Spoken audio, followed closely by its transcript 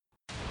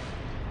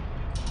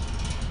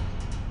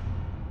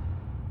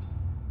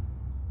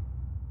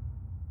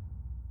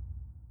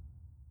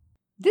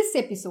This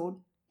episode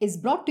is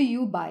brought to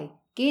you by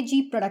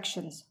KG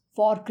Productions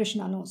for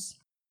Krishna Knows.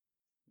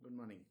 Good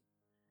morning.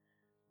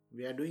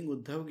 We are doing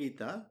Uddhav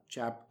Gita,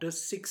 chapter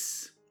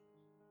 6,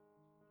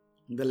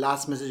 the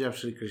last message of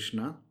Sri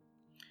Krishna.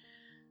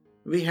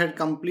 We had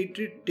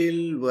completed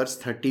till verse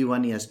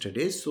 31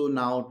 yesterday, so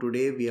now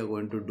today we are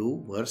going to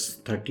do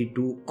verse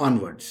 32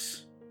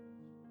 onwards.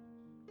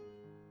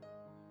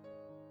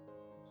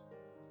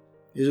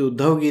 This is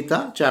Uddhav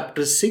Gita,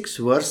 chapter 6,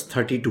 verse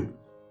 32.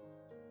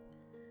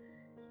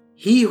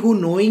 He who,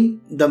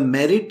 knowing the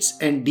merits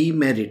and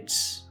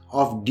demerits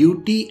of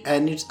duty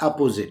and its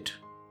opposite,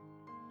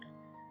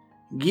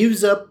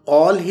 gives up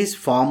all his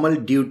formal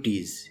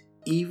duties,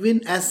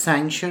 even as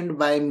sanctioned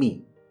by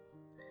me,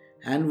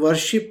 and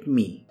worship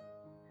me,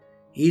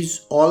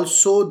 is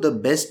also the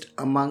best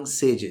among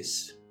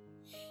sages.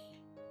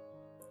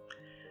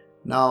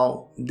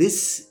 Now,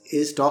 this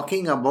is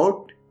talking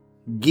about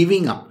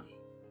giving up.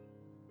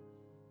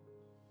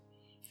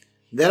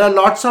 There are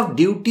lots of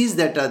duties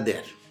that are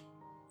there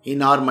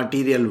in our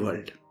material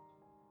world.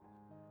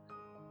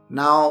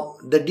 Now,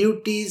 the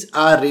duties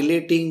are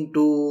relating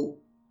to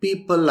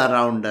people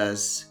around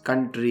us,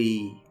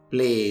 country,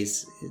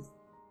 place,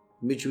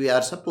 which we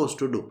are supposed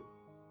to do.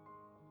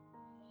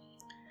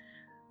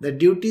 The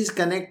duties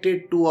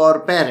connected to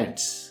our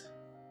parents,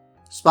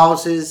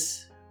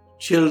 spouses,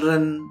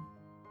 children,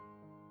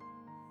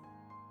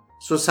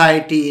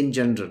 society in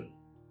general.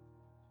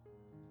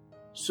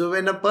 So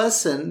when a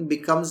person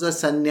becomes a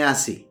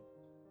sannyasi,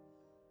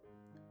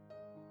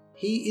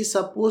 he is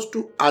supposed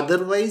to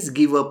otherwise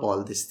give up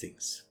all these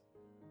things.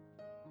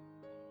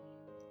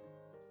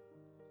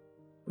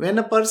 When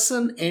a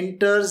person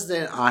enters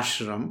the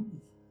ashram,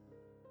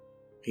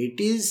 it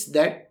is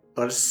that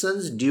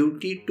person's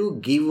duty to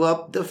give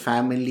up the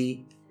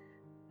family,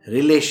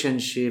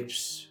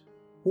 relationships,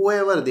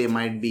 whoever they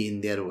might be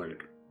in their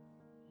world.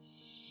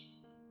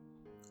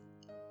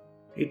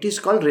 It is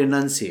called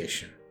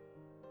renunciation.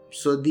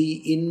 So the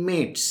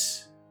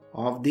inmates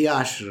of the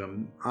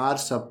ashram are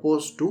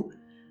supposed to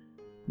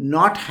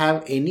not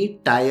have any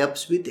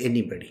tie-ups with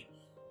anybody.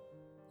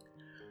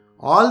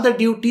 All the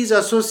duties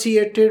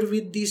associated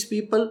with these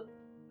people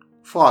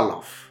fall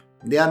off.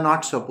 They are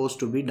not supposed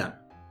to be done.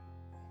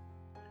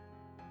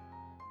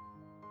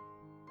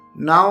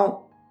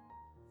 Now,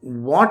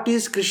 what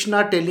is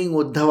Krishna telling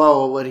Uddhava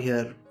over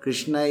here?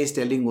 Krishna is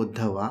telling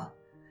Uddhava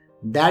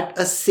that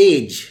a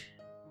sage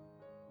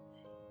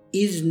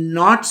is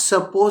not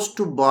supposed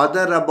to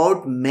bother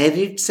about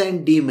merits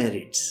and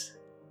demerits.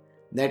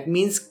 That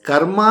means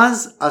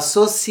karmas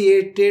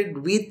associated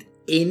with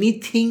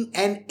anything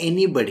and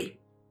anybody.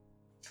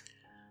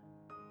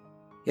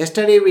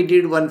 Yesterday we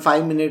did one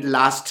 5-minute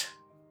last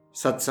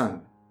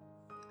satsang,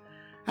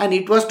 and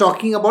it was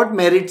talking about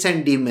merits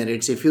and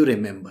demerits, if you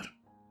remember.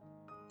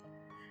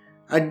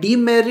 A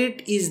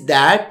demerit is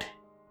that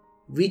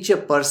which a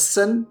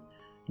person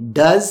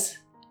does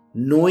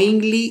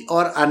knowingly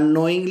or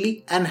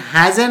unknowingly and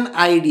has an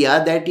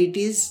idea that it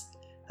is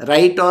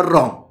right or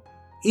wrong,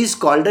 is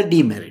called a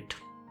demerit.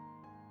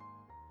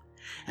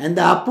 And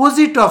the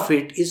opposite of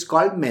it is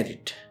called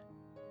merit.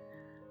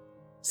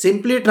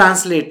 Simply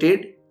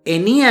translated,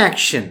 any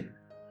action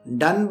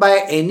done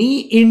by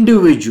any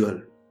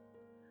individual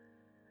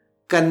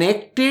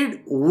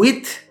connected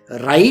with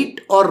right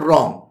or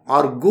wrong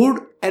or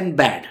good and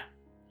bad,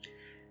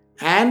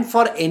 and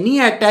for any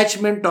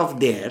attachment of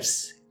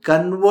theirs,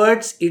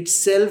 converts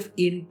itself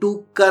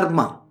into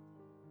karma.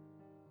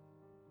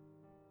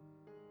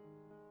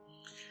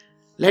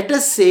 Let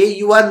us say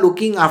you are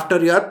looking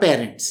after your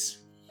parents.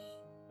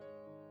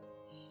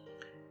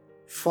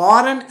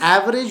 For an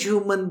average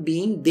human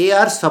being, they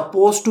are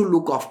supposed to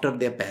look after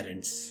their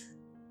parents.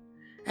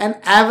 An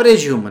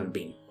average human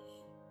being.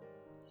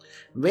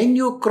 When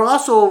you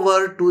cross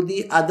over to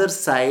the other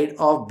side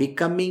of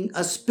becoming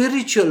a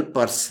spiritual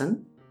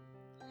person,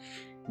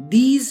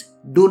 these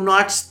do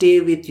not stay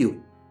with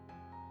you.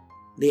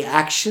 The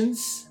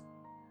actions,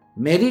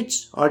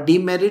 merits or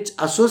demerits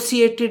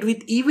associated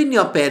with even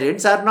your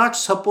parents are not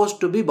supposed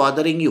to be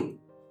bothering you.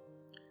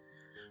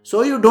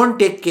 So you don't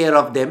take care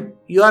of them.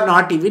 You are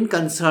not even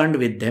concerned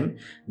with them.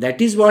 That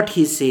is what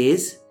he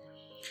says.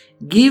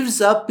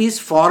 Gives up his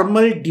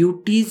formal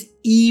duties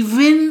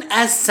even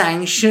as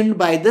sanctioned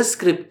by the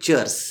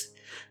scriptures.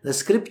 The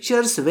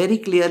scriptures very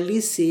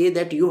clearly say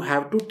that you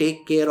have to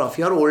take care of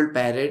your old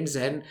parents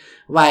and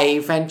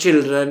wife and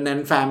children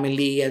and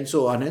family and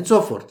so on and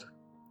so forth.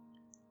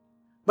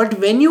 But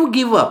when you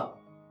give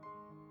up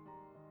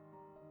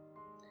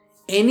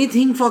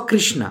anything for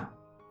Krishna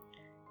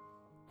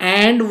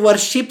and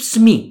worships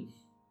me,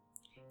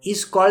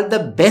 is called the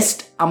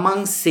best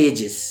among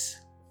sages.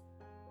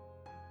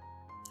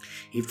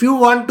 If you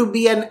want to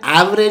be an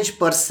average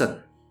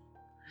person,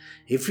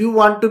 if you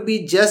want to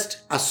be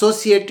just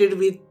associated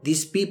with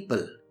these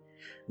people,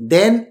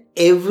 then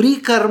every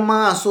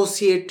karma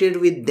associated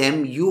with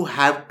them you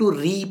have to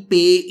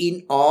repay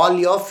in all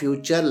your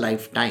future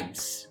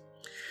lifetimes.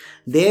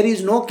 There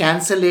is no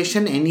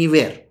cancellation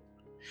anywhere.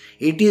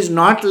 It is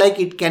not like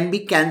it can be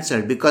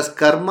cancelled, because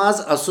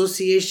karma's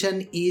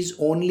association is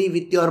only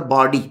with your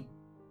body.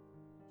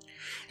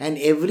 And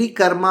every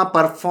karma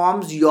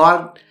performs,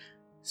 your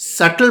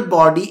subtle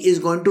body is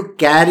going to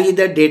carry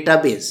the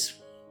database.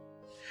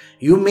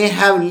 You may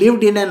have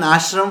lived in an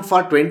ashram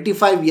for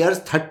 25 years,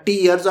 30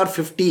 years or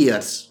 50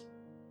 years.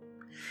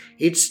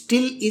 It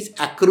still is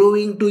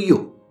accruing to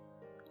you.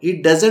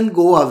 It doesn't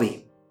go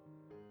away.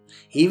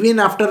 Even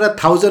after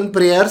 1,000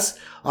 prayers,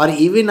 or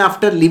even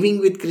after living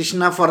with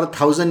Krishna for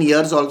 1,000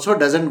 years also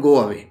doesn't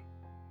go away.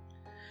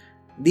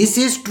 This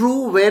is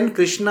true when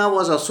Krishna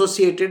was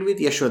associated with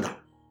Yashoda,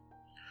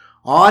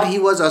 or he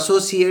was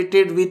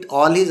associated with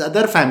all his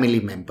other family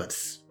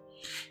members.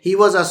 He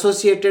was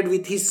associated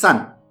with his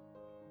son.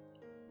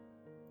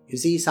 You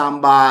see,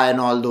 Samba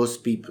and all those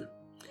people.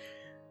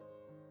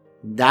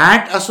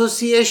 That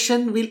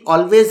association will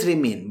always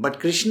remain,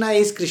 but Krishna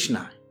is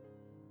Krishna.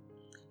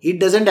 It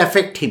doesn't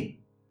affect him.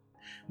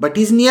 But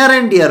his near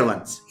and dear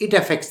ones, it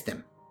affects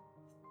them,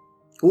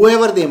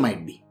 whoever they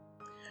might be.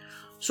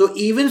 So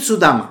even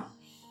Sudama,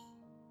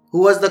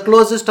 who was the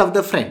closest of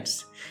the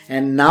friends,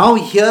 and now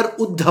here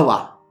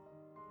Uddhava,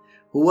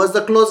 who was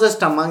the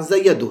closest amongst the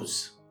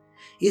Yadus,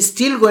 is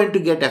still going to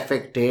get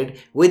affected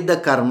with the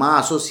karma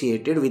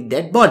associated with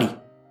that body.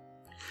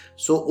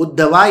 So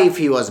Uddhava, if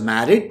he was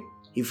married,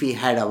 if he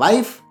had a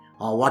wife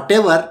or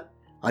whatever,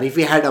 or if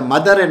he had a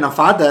mother and a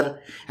father,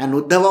 and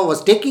Uddhava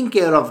was taking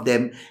care of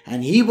them,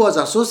 and he was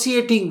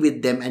associating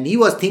with them, and he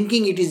was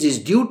thinking it is his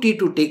duty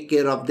to take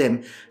care of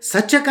them,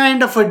 such a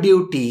kind of a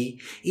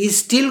duty is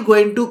still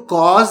going to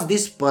cause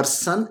this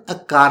person a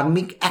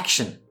karmic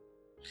action.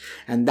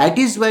 And that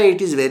is why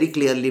it is very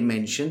clearly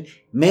mentioned,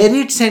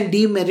 merits and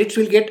demerits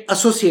will get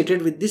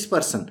associated with this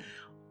person.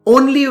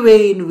 Only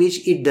way in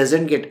which it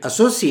doesn't get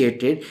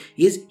associated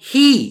is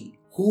he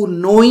who,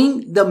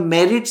 knowing the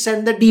merits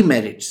and the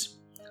demerits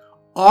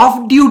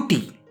of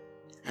duty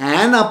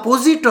and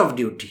opposite of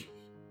duty,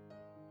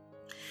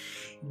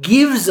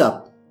 gives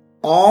up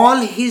all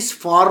his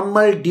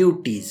formal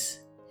duties,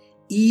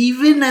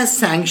 even as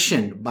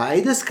sanctioned by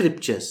the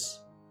scriptures,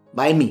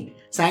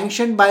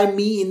 sanctioned by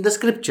me in the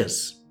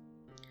scriptures,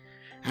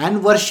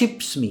 and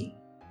worships me,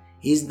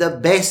 is the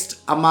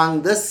best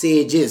among the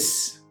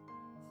sages.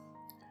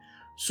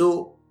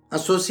 So,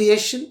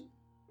 association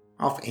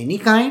of any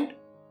kind,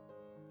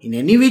 in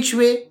any which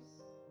way,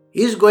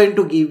 is going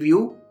to give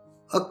you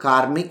a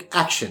karmic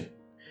action,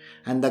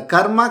 and the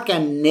karma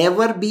can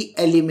never be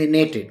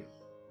eliminated.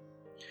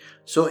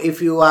 So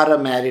if you are a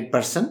married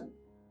person,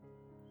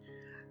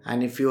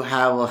 and if you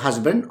have a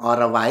husband or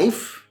a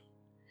wife,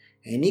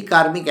 any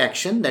karmic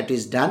action that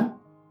is done,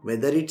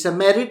 whether it's a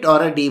merit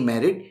or a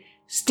demerit,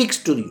 sticks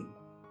to you.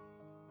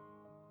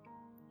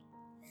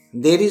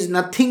 There is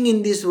nothing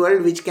in this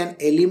world which can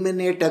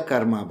eliminate a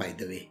karma, by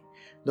the way.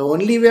 The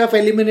only way of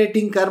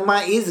eliminating karma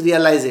is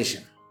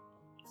realization.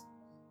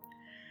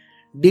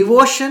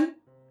 Devotion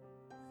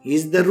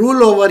is the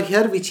rule over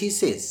here which he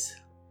says.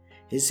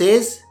 He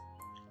says,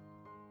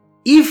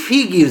 if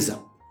he gives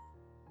up,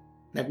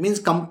 that means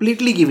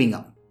completely giving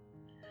up.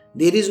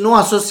 There is no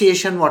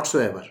association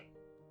whatsoever.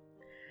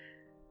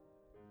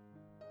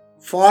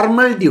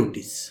 Formal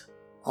duties,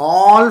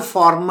 all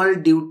formal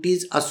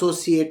duties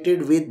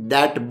associated with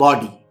that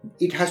body,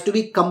 it has to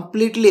be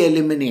completely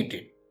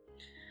eliminated.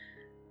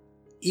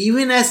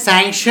 Even as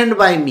sanctioned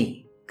by me,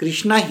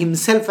 Krishna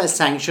himself has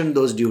sanctioned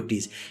those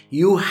duties.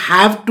 You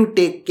have to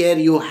take care,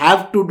 you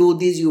have to do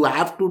this, you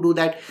have to do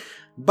that.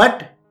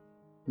 But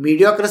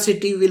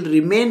mediocrity will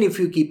remain if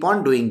you keep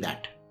on doing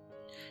that.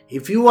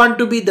 If you want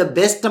to be the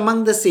best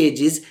among the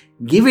sages,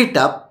 give it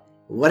up,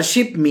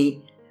 worship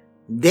me,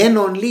 then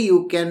only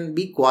you can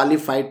be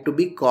qualified to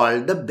be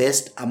called the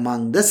best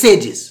among the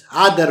sages.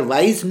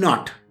 Otherwise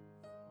not.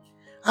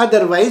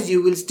 Otherwise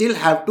you will still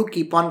have to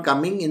keep on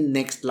coming in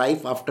next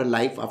life after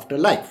life after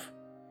life,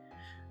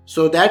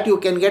 so that you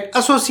can get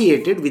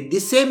associated with the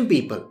same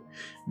people.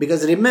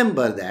 Because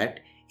remember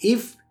that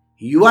if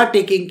you are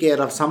taking care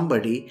of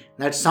somebody,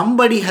 that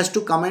somebody has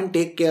to come and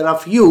take care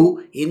of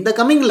you in the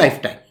coming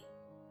lifetime.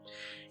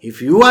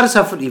 If you are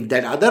suffering, if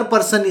that other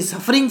person is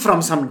suffering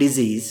from some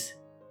disease,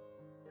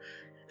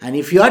 and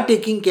if you are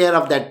taking care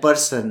of that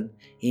person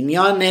in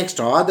your next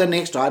or the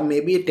next or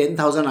maybe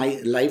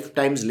 10,000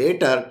 lifetimes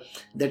later,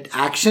 that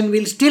action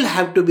will still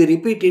have to be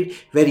repeated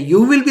where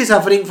you will be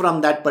suffering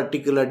from that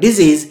particular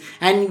disease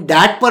and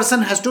that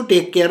person has to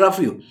take care of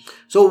you.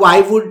 So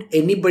why would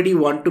anybody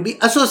want to be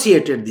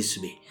associated this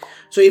way?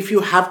 So if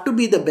you have to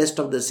be the best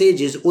of the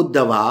sages,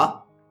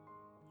 Uddhava,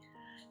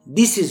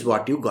 this is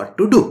what you got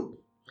to do.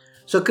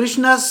 So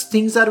Krishna's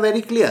things are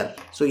very clear.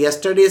 So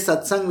yesterday's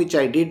satsang which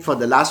I did for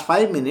the last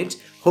 5 minutes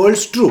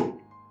holds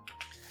true.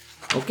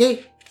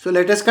 Okay, so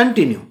let us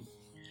continue.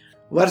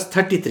 Verse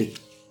 33.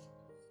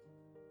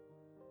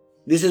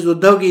 This is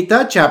Uddhav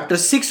Gita, chapter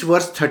 6,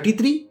 verse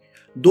 33.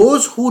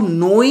 Those who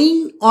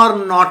knowing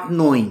or not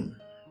knowing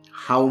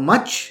how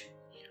much,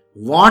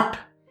 what,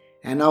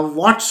 and of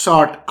what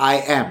sort I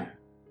am,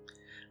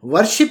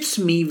 worships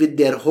me with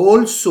their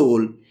whole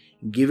soul,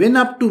 given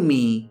up to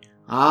me,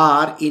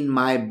 are, in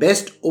my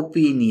best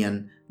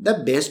opinion,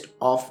 the best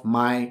of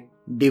my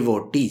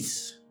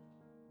devotees.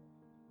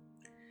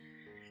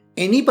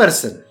 Any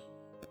person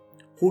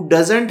who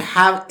doesn't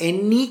have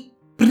any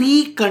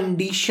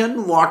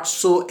precondition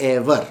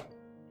whatsoever.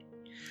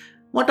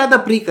 What are the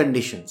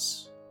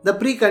preconditions? The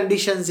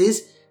preconditions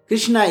is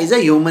Krishna is a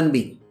human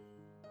being.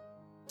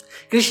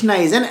 Krishna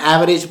is an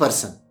average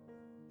person.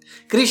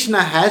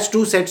 Krishna has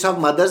 2 sets of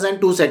mothers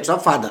and 2 sets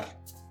of father.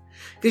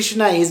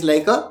 Krishna is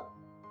like a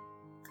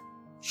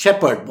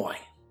shepherd boy.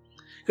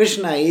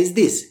 Krishna is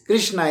this.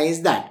 Krishna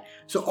is that.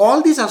 So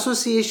all these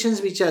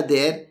associations which are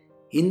there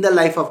in the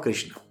life of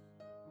Krishna.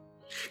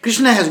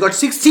 Krishna has got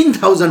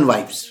 16,000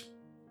 wives.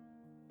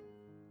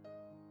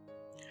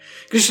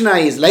 Krishna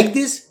is like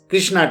this.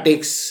 Krishna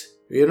takes,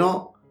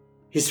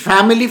 his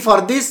family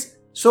for this,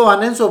 so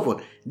on and so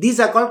forth.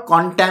 These are called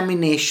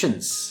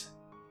contaminations.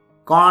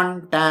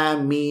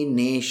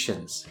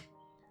 Contaminations.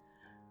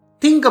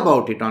 Think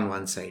about it on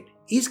one side.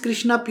 Is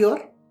Krishna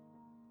pure?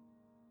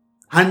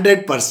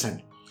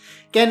 100%.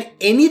 Can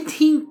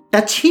anything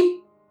touch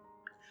him?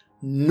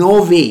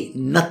 No way.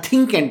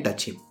 Nothing can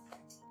touch him.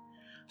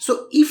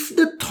 So if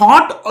the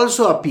thought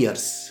also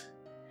appears,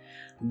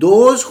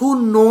 those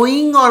who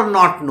knowing or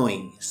not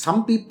knowing,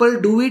 some people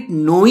do it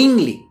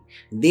knowingly.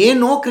 They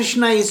know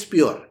Krishna is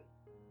pure.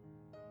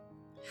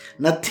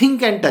 Nothing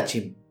can touch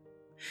him.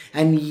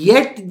 And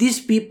yet these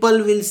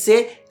people will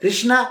say,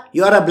 Krishna,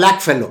 you are a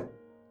black fellow.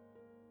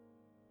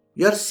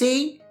 You are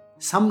saying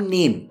some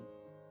name.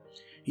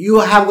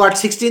 You have got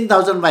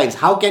 16,000 wives.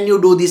 How can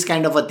you do this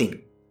kind of a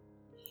thing?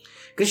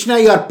 Krishna,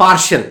 you are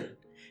partial.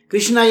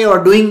 Krishna, you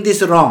are doing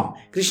this wrong.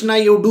 Krishna,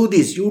 you do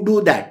this, you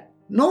do that.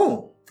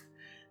 No.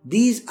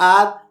 These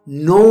are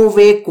no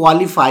way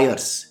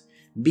qualifiers,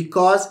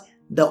 because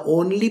the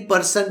only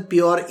person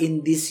pure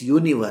in this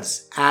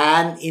universe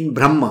and in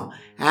Brahma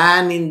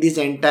and in this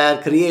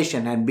entire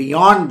creation and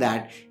beyond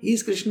that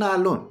is Krishna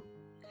alone.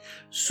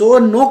 So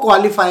no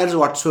qualifiers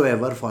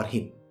whatsoever for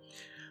him.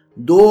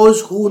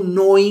 Those who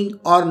knowing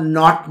or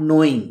not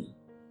knowing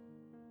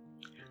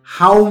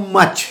how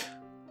much,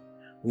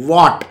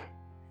 what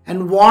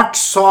and what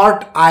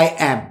sort I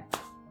am.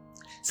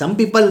 Some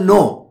people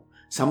know,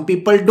 some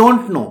people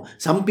don't know.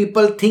 Some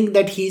people think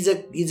that he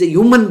is a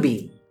human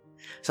being.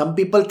 Some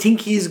people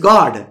think he is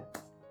God.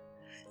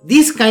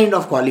 These kind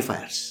of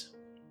qualifiers.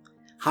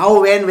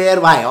 How, when, where,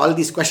 why? All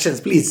these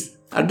questions, please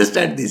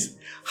understand this.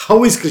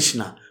 How is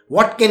Krishna?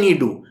 What can he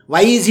do?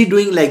 Why is he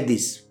doing like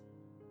this?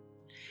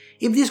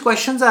 If these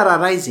questions are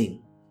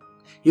arising,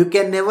 you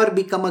can never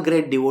become a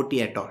great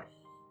devotee at all.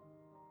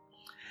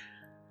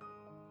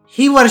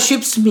 He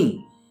worships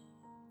me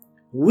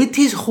with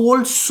his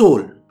whole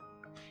soul,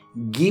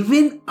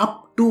 given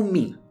up to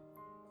me,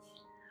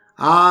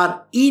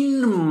 are,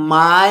 in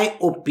my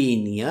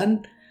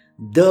opinion,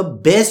 the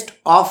best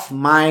of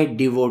my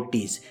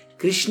devotees.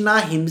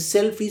 Krishna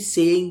himself is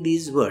saying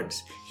these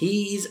words.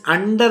 He is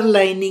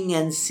underlining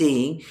and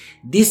saying,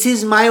 this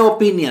is my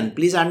opinion.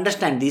 Please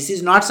understand, this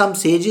is not some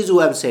sages who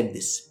have said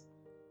this.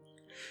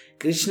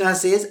 Krishna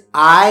says,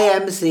 I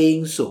am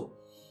saying so.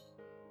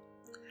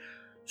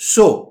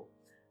 So,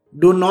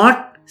 do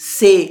not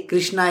say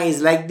Krishna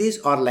is like this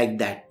or like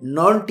that.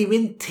 Don't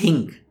even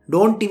think.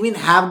 Don't even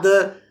have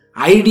the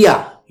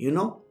idea,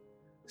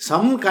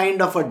 some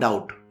kind of a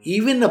doubt.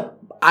 Even an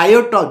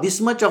iota,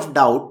 this much of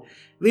doubt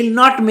will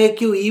not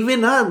make you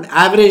even an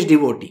average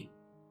devotee.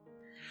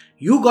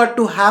 You got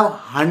to have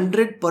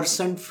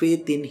 100%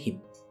 faith in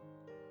him.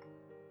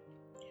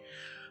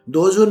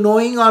 Those who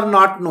knowing or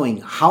not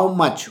knowing how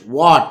much,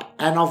 what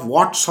and of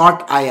what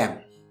sort I am.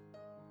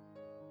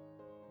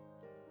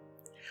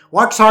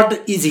 What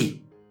sort is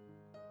he?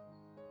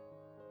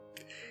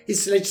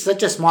 It's like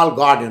such a small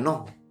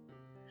god,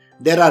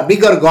 There are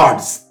bigger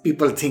gods,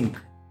 people think.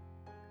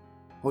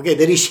 Okay,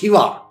 there is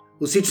Shiva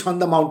who sits on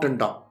the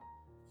mountaintop.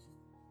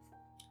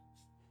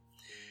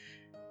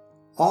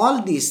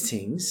 All these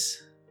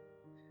things,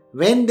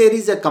 when there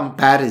is a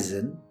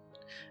comparison,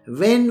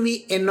 when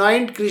we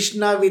anoint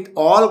Krishna with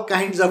all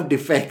kinds of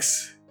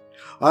defects,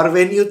 or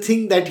when you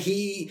think that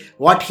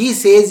what he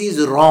says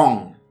is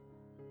wrong,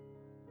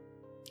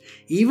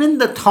 even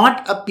the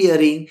thought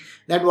appearing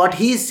that what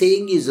he is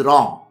saying is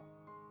wrong,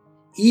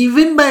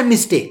 even by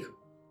mistake,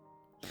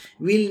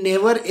 will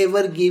never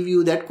ever give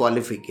you that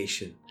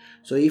qualification.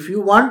 So if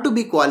you want to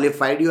be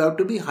qualified, you have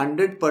to be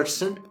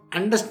 100%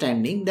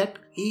 understanding that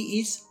he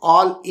is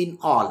all in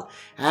all,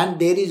 and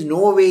there is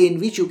no way in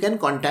which you can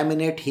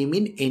contaminate him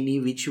in any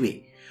which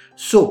way.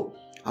 So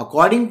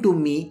according to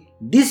me,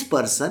 this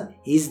person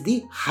is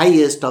the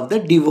highest of the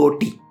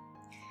devotee.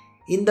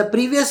 In the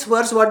previous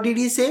verse, what did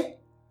he say?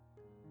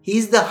 He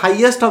is the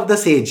highest of the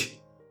sage.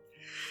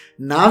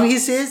 Now he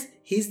says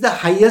he is the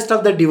highest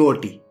of the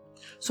devotee.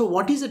 So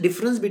what is the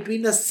difference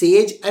between a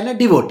sage and a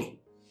devotee?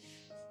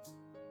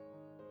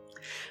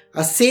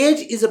 A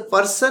sage is a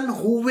person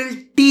who will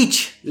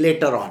teach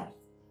later on.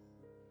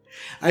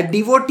 A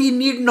devotee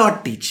need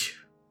not teach.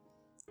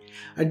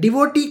 A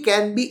devotee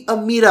can be a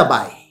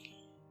Mirabai.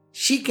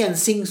 She can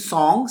sing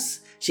songs,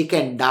 She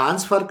can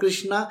dance for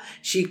Krishna.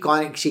 She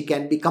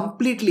can be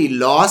completely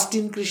lost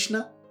in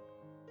Krishna.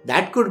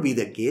 That could be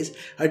the case.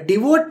 A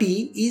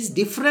devotee is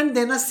different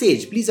than a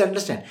sage. Please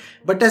understand.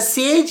 But a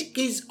sage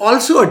is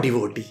also a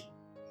devotee.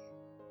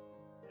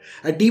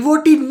 A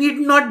devotee need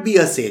not be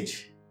a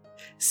sage.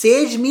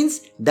 Sage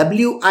means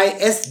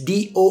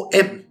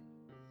Wisdom.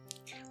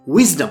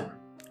 Wisdom.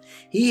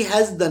 He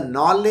has the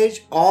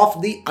knowledge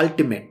of the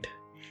ultimate.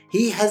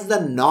 He has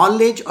the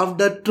knowledge of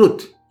the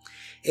truth.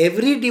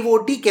 Every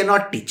devotee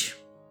cannot teach.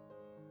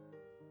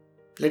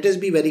 Let us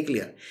be very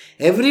clear.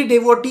 Every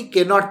devotee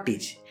cannot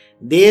teach.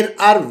 There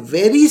are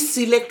very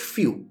select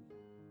few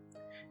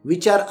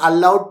which are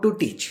allowed to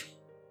teach.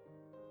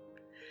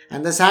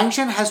 And the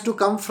sanction has to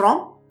come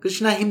from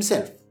Krishna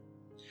himself.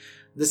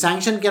 The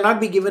sanction cannot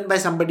be given by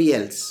somebody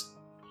else.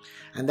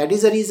 And that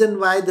is the reason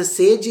why the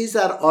sages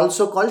are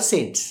also called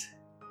saints.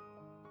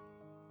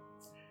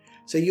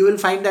 So you will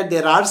find that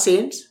there are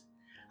saints.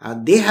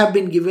 They have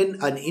been given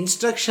an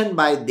instruction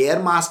by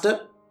their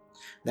master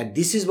that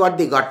this is what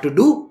they got to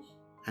do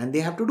and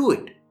they have to do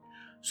it.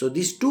 So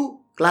these two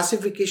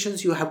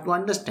classifications you have to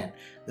understand.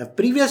 The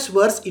previous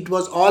verse, it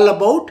was all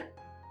about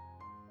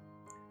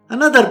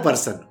another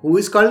person who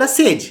is called a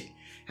sage.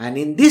 And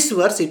in this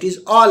verse, it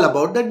is all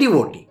about the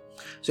devotee.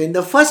 So in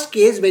the first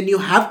case, when you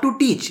have to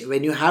teach,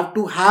 when you have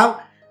to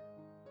have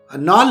a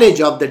knowledge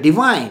of the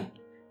divine,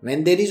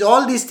 when there is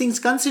all these things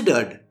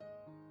considered,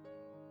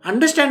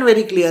 understand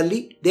very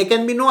clearly, there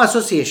can be no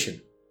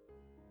association.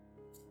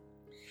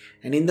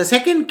 And in the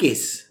second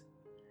case,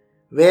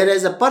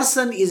 whereas a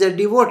person is a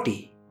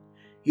devotee,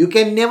 you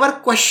can never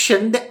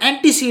question the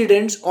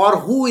antecedents or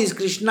who is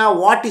Krishna,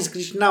 what is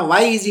Krishna,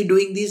 why is he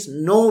doing this?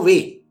 No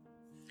way.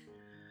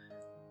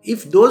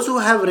 If those who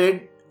have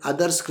read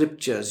other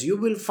scriptures, you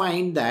will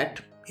find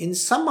that in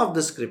some of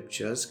the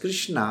scriptures,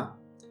 Krishna,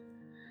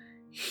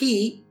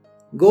 he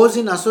goes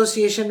in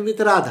association with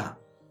Radha.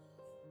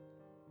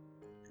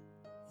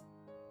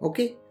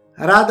 Okay?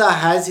 Radha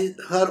has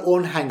her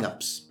own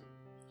hang-ups.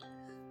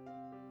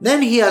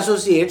 Then he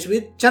associates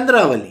with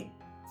Chandravali.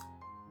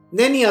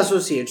 Then he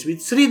associates with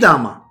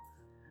Sridama.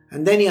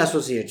 And then he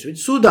associates with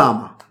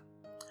Sudama.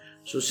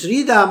 So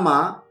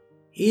Sridama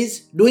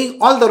is doing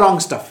all the wrong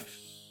stuff.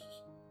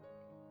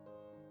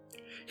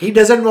 He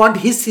doesn't want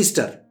his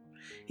sister.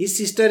 His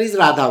sister is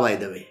Radha, by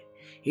the way.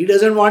 He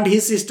doesn't want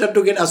his sister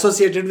to get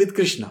associated with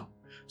Krishna.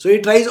 So he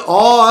tries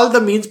all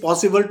the means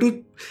possible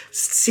to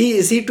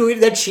see to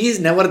it that she is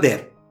never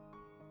there.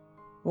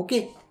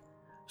 Okay.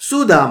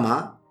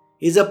 Sudama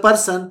is a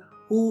person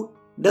who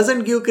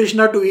doesn't give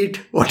Krishna to eat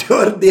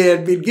whatever they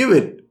had been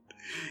given.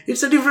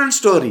 It's a different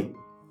story.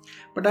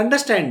 But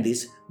understand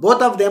this,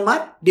 both of them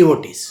are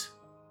devotees.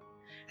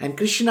 And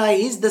Krishna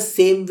is the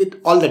same with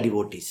all the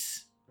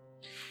devotees.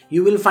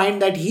 You will find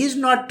that he is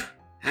not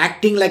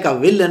acting like a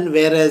villain,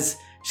 whereas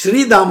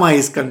Sridama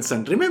is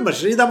concerned. Remember,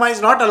 Sridama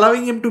is not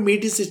allowing him to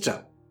meet his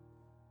sister.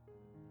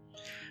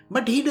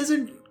 But he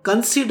doesn't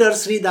consider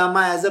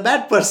Sridama as a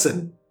bad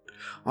person.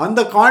 On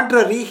the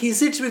contrary, he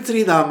sits with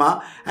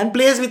Sridama and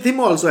plays with him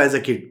also as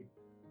a kid.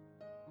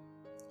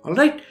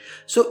 Alright?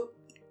 So,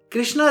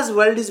 Krishna's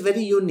world is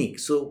very unique.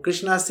 So,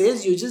 Krishna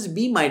says, you just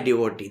be my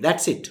devotee.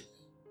 That's it.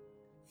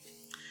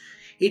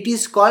 It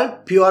is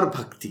called pure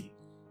bhakti.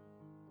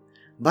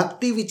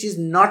 Bhakti which is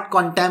not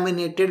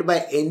contaminated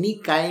by any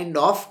kind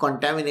of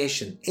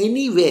contamination.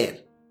 Anywhere.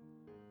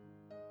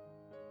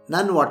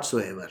 None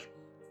whatsoever.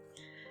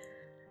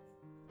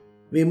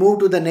 We move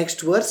to the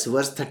next verse,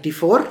 verse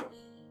 34.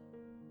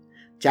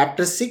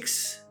 Chapter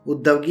 6,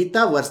 Uddhav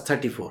Gita, verse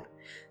 34.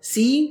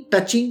 Seeing,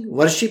 touching,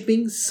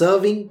 worshipping,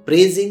 serving,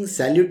 praising,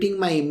 saluting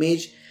my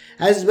image,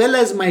 as well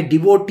as my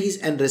devotees,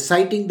 and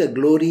reciting the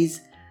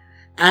glories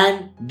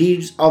and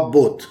deeds of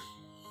both.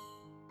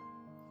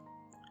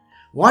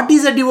 What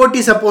is a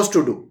devotee supposed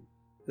to do?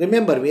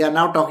 Remember, we are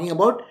now talking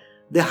about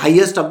the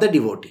highest of the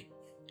devotee.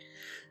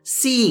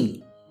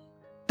 Seeing,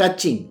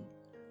 touching,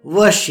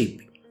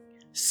 worshipping,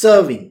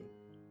 serving,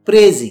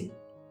 praising,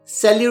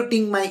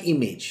 saluting my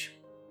image.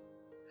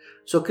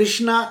 So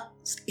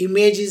Krishna's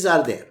images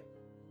are there.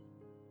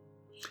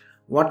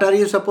 What are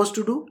you supposed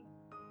to do?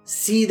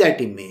 See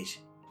that image,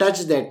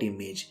 touch that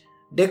image,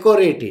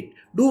 decorate it,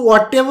 do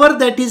whatever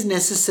that is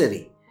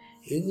necessary.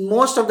 In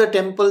most of the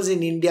temples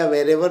in India,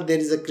 wherever there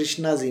is a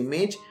Krishna's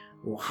image,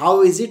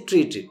 how is it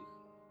treated?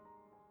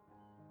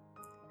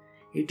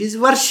 It is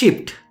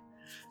worshipped.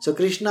 So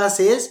Krishna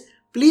says,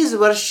 please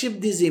worship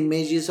these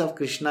images of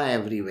Krishna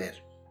everywhere.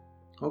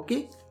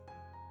 Okay?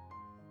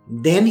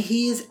 Then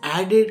he is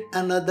added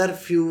another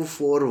few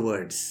 4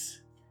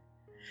 words.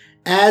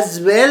 As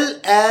well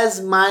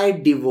as my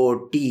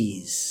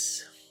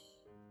devotees.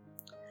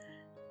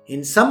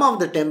 In some of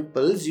the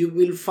temples, you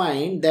will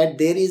find that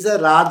there is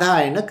a Radha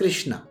and a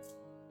Krishna.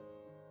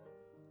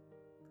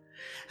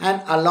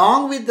 And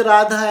along with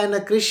Radha and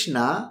a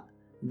Krishna,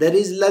 there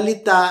is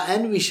Lalita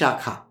and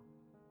Vishakha.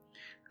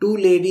 2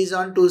 ladies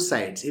on 2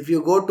 sides. If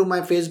you go to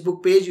my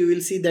Facebook page, you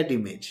will see that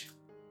image.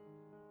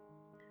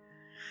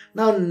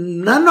 Now,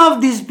 none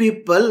of these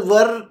people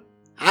were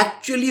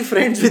actually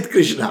friends with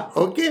Krishna,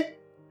 okay?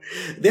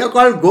 They are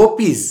called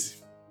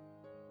gopis.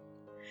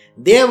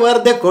 They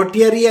were the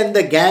coterie and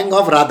the gang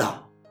of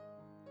Radha.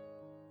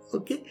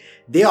 Okay?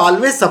 They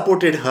always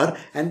supported her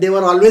and they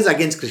were always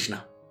against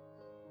Krishna.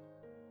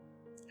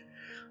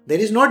 There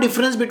is no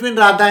difference between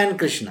Radha and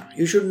Krishna.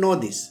 You should know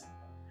this.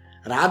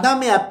 Radha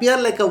may appear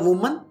like a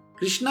woman,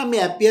 Krishna may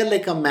appear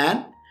like a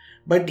man,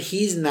 but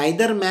he is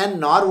neither man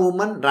nor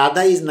woman.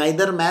 Radha is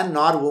neither man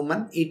nor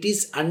woman. It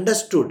is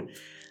understood.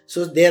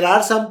 So there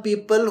are some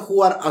people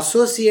who are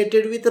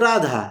associated with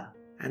Radha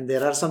and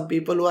there are some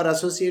people who are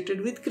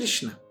associated with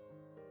Krishna.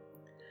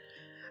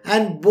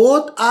 And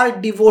both are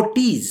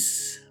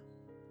devotees.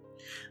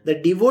 The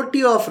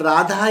devotee of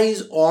Radha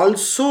is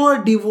also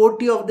a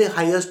devotee of the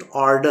highest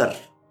order.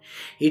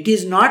 It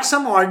is not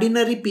some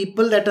ordinary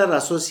people that are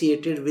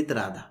associated with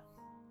Radha.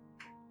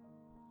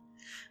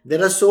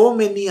 There are so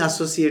many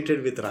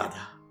associated with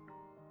Radha.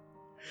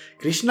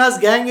 Krishna's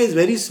gang is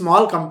very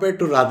small compared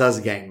to Radha's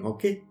gang,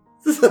 okay?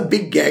 This is a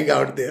big gang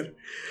out there.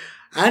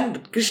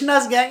 And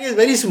Krishna's gang is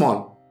very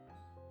small.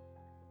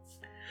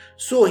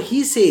 So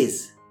he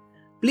says,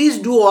 please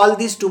do all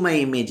this to my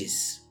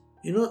images.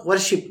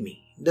 Worship me.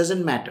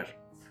 Doesn't matter.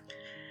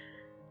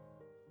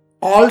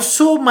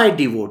 Also my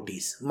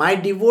devotees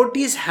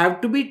have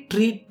to be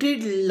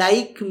treated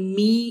like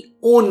me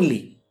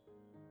only.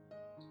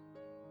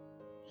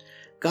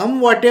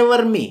 Come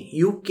whatever may,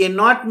 you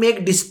cannot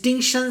make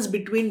distinctions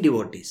between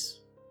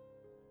devotees.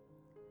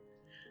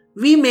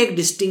 We make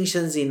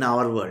distinctions in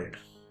our world.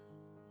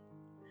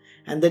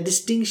 And the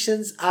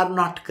distinctions are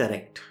not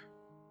correct.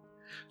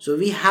 So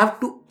we have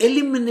to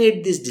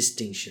eliminate these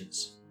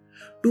distinctions.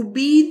 To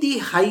be the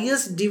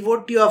highest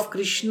devotee of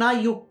Krishna,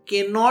 you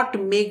cannot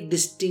make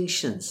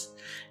distinctions.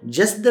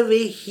 Just the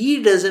way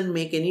he doesn't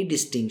make any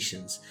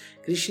distinctions.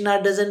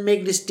 Krishna doesn't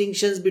make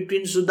distinctions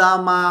between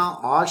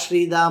Sudama or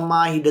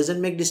Sridama. He doesn't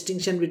make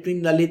distinction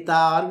between Lalita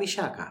or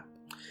Vishaka.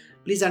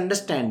 Please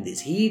understand this.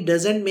 He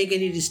doesn't make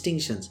any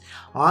distinctions.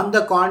 On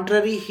the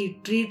contrary, he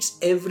treats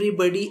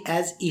everybody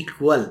as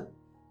equal.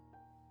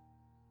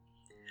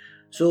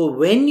 So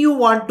when you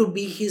want to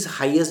be his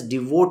highest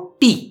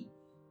devotee,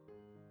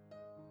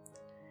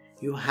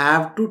 you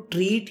have to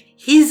treat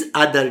his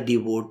other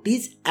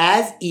devotees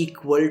as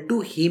equal to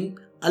him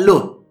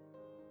alone.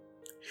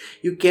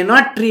 You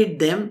cannot treat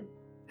them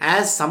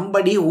as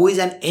somebody who is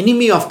an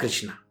enemy of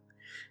Krishna.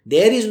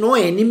 There is no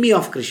enemy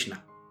of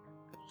Krishna.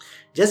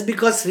 Just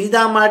because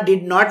Sridama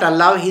did not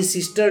allow his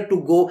sister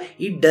to go,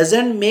 it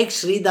doesn't make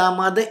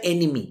Sridama the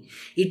enemy.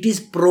 It is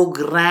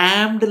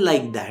programmed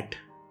like that.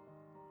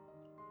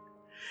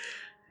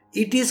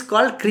 It is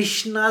called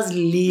Krishna's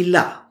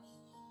Leela.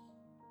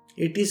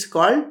 It is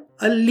called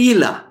a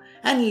Leela.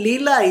 And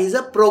Leela is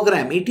a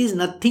program. It is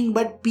nothing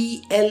but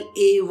Play,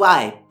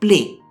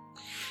 play.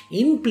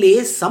 In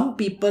play, some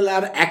people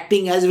are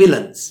acting as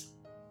villains.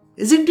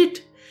 Isn't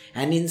it?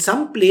 And in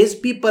some plays,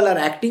 people are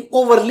acting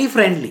overly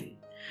friendly.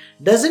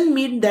 Doesn't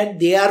mean that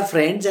they are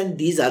friends and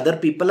these other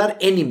people are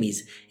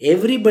enemies.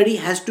 Everybody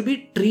has to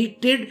be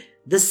treated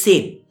the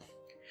same.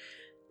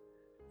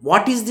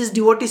 What is this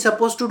devotee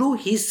supposed to do?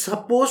 He is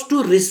supposed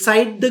to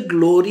recite the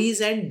glories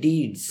and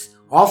deeds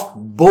of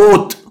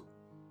both.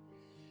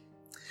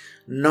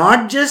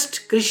 Not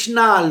just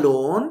Krishna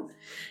alone.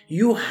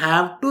 You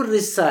have to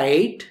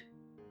recite,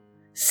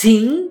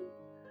 sing,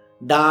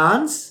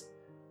 dance,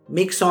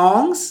 make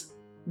songs,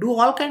 do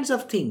all kinds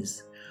of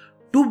things.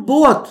 To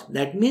both.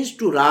 That means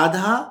to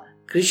Radha,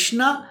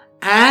 Krishna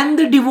and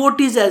the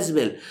devotees as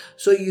well.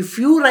 So if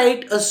you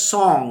write a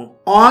song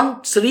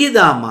on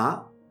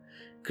Sridama,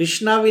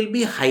 Krishna will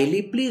be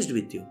highly pleased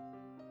with you.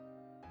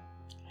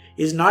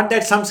 It's not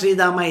that some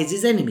Sridama is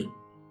his enemy.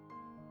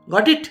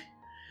 Got it?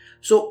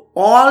 So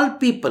all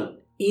people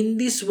in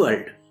this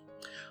world,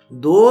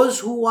 those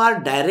who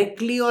are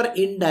directly or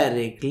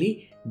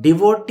indirectly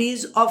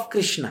devotees of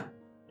Krishna,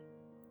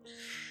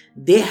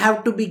 they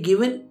have to be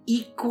given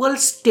equal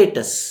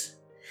status.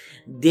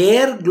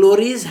 Their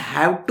glories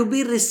have to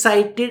be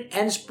recited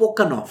and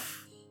spoken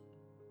of.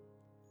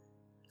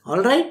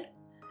 Alright?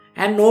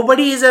 And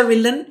nobody is a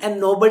villain and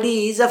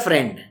nobody is a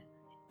friend.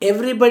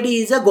 Everybody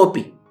is a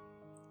gopi.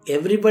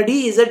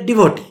 Everybody is a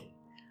devotee.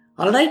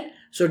 Alright?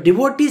 So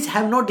devotees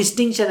have no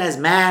distinction as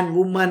man,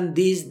 woman,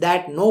 this,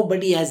 that.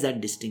 Nobody has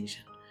that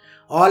distinction.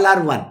 All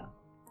are one.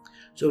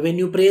 So when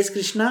you praise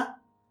Krishna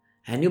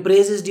and you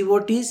praise his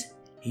devotees,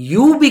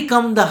 you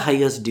become the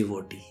highest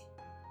devotee.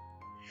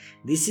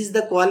 This is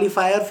the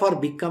qualifier for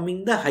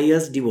becoming the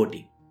highest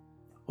devotee.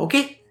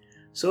 Okay?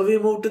 So we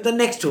move to the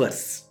next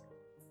verse.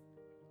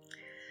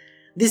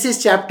 This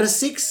is chapter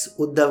 6,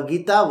 Uddhav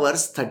Gita,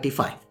 verse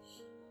 35.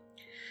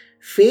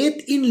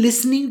 Faith in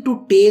listening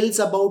to tales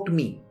about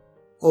me,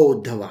 O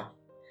Uddhava,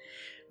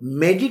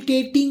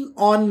 meditating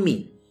on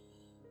me,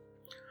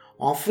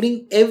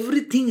 offering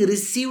everything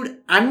received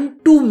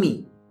unto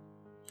me,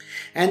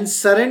 and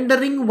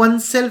surrendering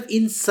oneself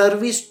in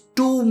service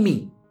to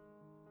me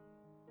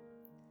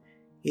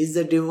is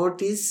the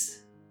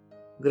devotee's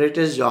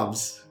greatest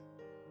jobs.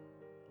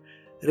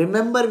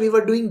 Remember, we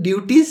were doing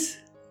duties?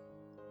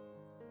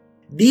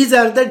 These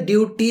are the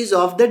duties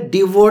of the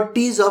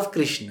devotees of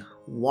Krishna.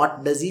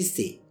 What does he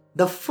say?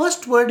 The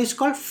first word is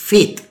called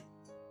faith.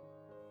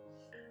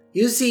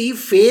 You see,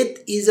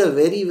 faith is a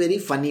very, very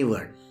funny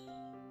word.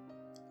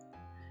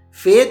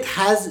 Faith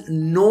has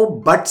no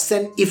buts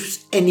and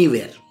ifs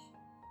anywhere.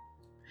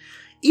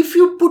 If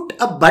you put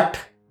a but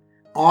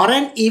or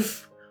an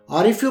if,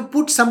 or if you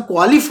put some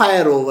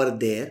qualifier over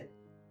there,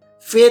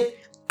 faith,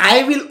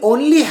 I will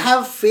only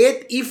have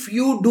faith if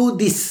you do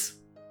this.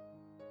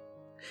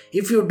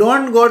 If you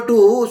don't go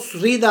to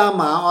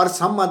Sridhama or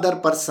some other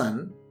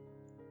person,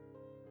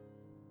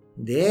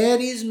 there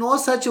is no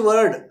such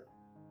word.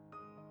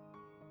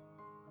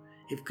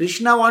 If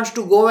Krishna wants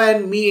to go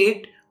and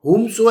meet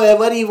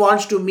whomsoever he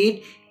wants to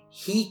meet,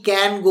 he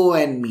can go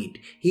and meet.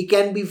 He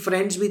can be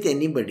friends with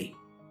anybody.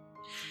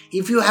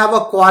 If you have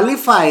a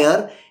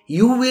qualifier,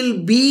 you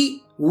will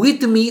be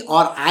with me,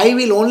 or I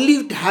will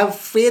only have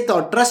faith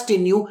or trust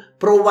in you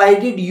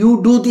provided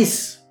you do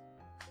this.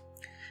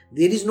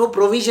 There is no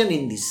provision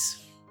in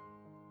this.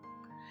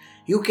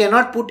 You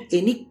cannot put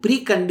any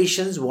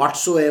preconditions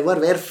whatsoever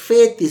where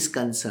faith is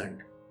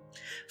concerned.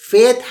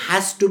 Faith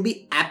has to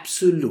be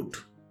absolute.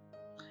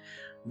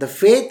 The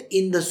faith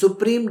in the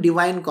Supreme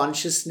Divine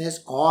Consciousness,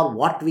 or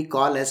what we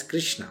call as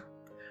Krishna,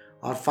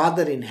 our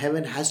Father in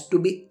heaven, has to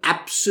be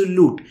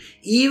absolute.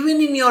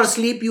 Even in your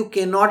sleep, you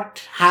cannot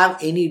have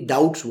any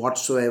doubts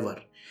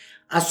whatsoever.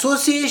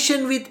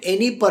 Association with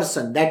any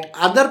person, that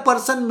other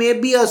person may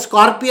be a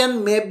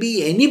scorpion, may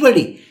be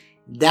anybody,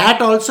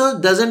 that also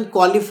doesn't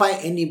qualify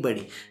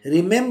anybody.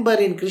 Remember,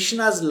 in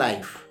Krishna's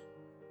life,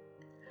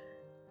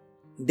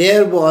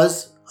 there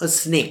was a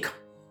snake.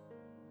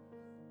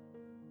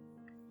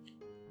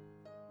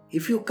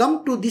 If you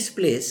come to this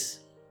place,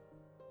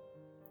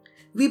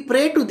 we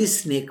pray to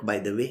this snake, by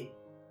the way.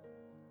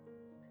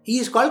 He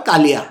is called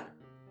Kaliya.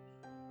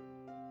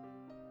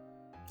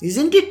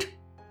 Isn't it?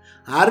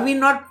 Are we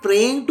not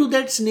praying to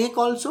that snake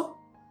also?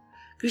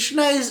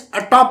 Krishna is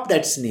atop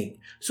that snake.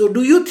 So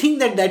do you think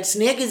that that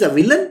snake is a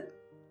villain?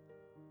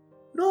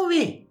 No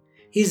way.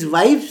 His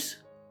wives?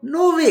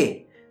 No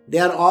way. They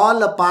are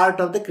all a part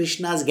of the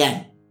Krishna's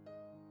gang.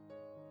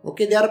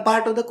 Okay, they are a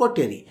part of the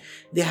coterie.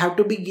 They have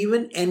to be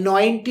given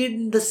anointed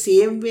in the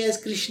same way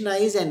as Krishna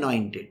is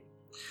anointed.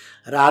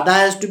 Radha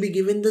has to be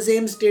given the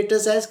same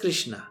status as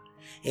Krishna.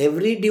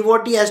 Every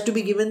devotee has to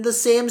be given the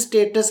same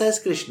status as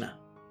Krishna.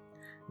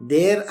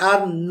 There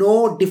are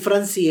no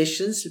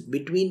differentiations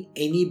between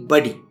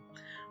anybody.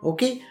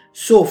 Okay,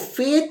 so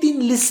faith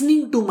in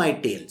listening to my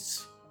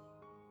tales.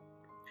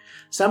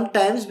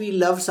 Sometimes we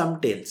love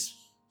some tales.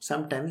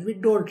 Sometimes we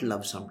don't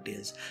love some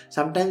tales.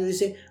 Sometimes we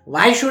say,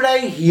 why should I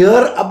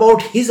hear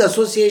about his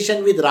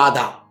association with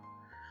Radha?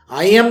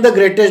 I am the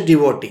greatest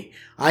devotee.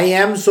 I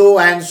am so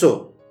and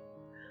so.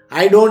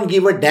 I don't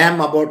give a damn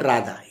about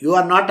Radha. You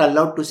are not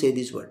allowed to say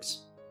these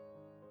words.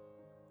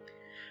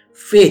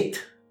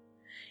 Faith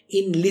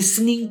in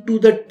listening to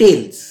the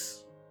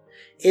tales.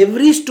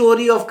 Every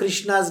story of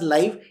Krishna's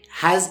life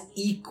has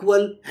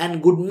equal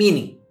and good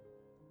meaning.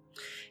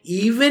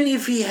 Even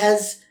if he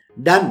has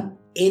done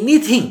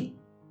anything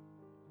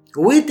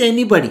with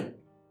anybody,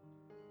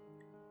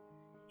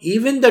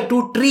 even the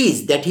 2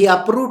 trees that he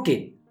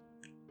uprooted,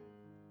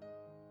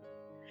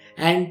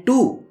 and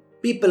 2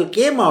 people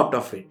came out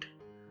of it,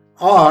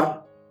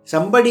 or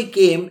somebody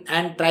came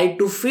and tried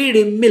to feed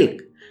him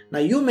milk. Now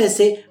you may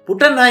say,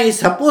 Putana is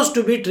supposed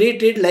to be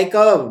treated like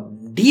a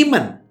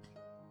demon.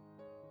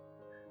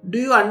 Do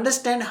you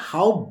understand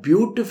how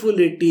beautiful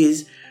it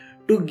is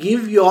to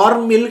give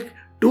your milk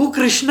to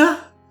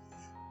Krishna?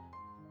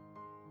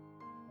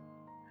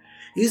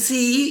 You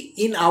see,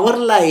 in our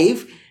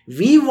life,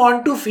 we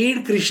want to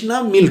feed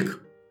Krishna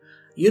milk.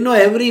 You know,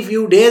 every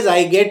few days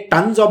I get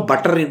tons of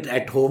butter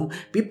at home.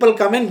 People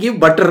come and give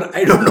butter.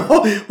 I don't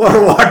know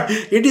for what.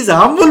 It is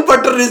humble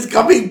butter is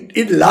coming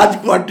in large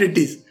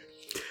quantities.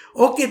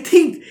 Okay,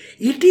 think.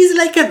 It is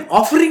like an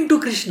offering to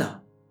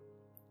Krishna.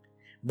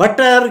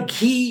 Butter,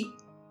 ghee,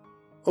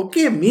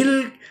 okay,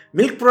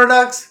 milk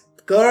products,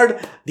 curd.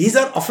 These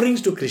are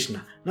offerings to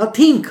Krishna. Now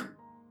think.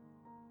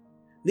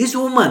 This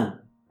woman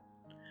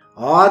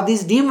or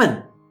this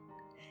demon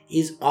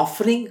is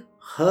offering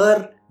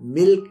her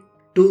milk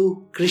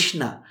to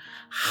Krishna.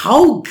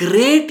 How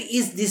great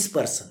is this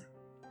person?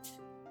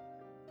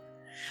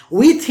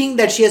 We think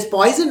that she has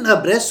poisoned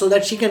her breast so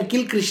that she can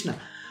kill Krishna.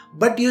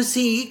 But you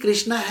see,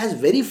 Krishna has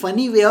very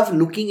funny way of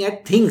looking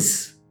at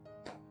things.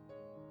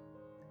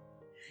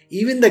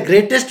 Even the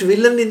greatest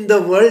villain in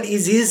the world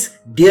is his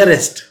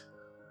dearest.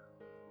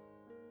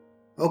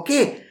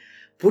 Okay,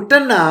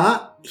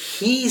 Putana,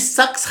 he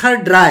sucks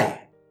her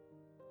dry.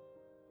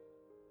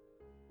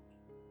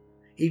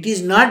 It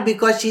is not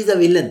because she is a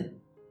villain.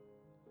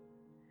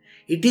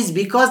 It is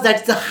because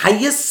that's the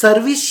highest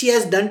service she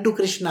has done to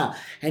Krishna.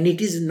 And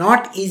it is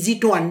not easy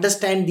to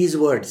understand these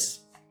words.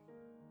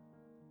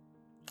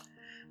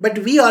 But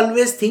we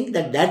always think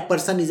that that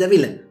person is a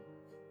villain.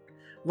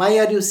 Why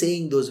are you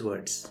saying those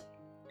words?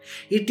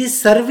 It is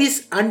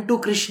service unto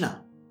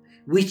Krishna,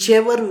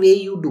 whichever way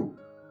you do.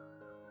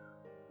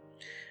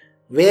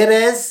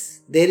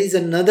 Whereas there is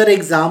another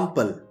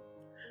example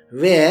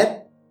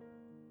where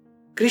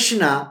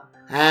Krishna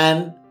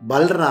and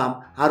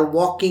Balram are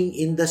walking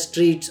in the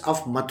streets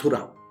of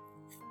Mathura.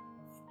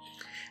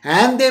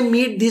 And they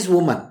meet this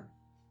woman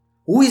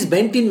who is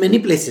bent in many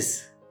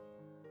places.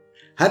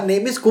 Her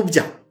name is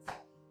Kubja.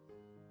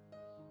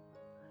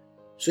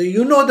 So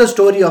you know the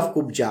story of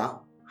Kubja,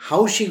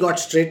 how she got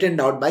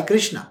straightened out by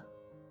Krishna.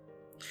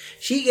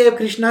 She gave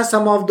Krishna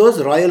some of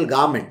those royal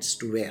garments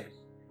to wear.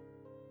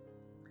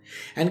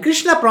 And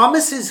Krishna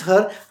promises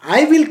her,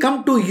 I will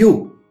come to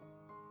you.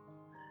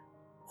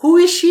 Who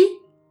is she?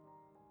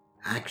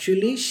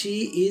 Actually,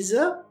 she is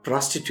a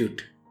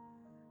prostitute.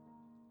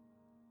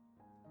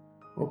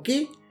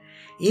 Okay?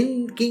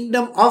 In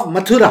kingdom of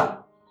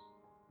Mathura.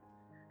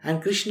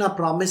 And Krishna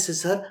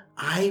promises her,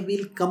 I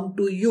will come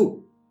to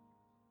you.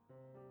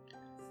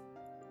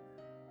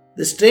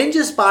 The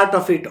strangest part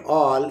of it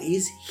all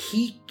is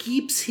he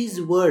keeps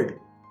his word.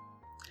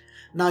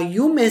 Now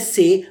you may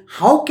say,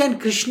 how can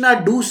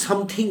Krishna do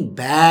something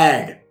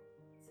bad?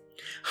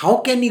 How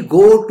can he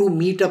go to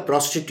meet a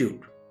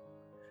prostitute?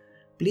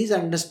 Please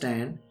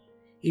understand,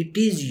 it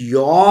is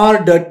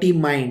your dirty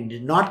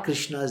mind, not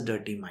Krishna's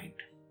dirty mind.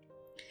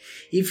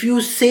 If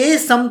you say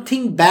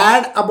something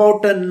bad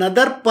about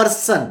another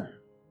person,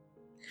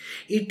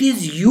 it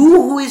is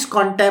you who is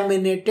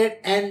contaminated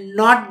and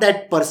not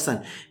that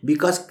person,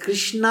 because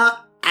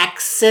Krishna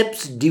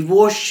accepts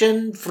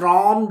devotion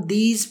from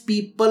these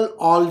people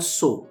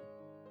also.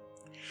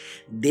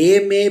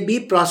 They may be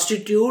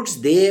prostitutes,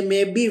 they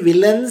may be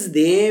villains,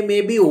 they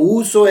may be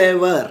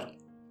whosoever.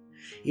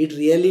 It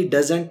really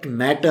doesn't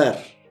matter.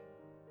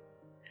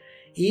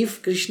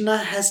 If Krishna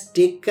has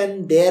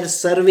taken their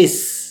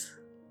service,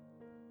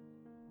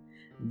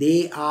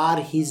 they are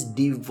his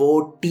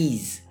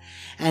devotees.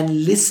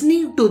 And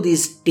listening to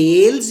these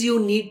tales, you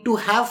need to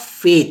have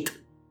faith.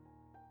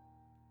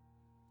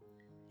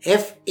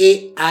 Faith.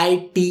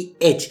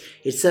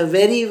 It's a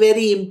very,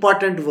 very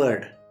important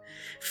word.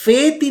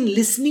 Faith in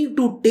listening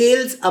to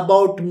tales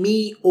about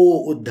me,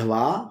 O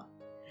Uddhava,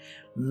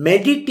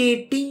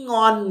 meditating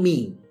on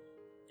me,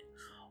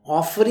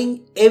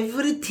 offering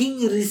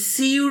everything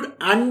received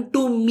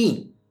unto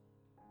me.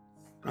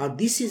 Now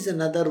this is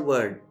another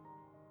word.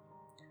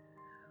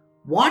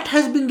 What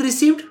has been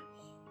received?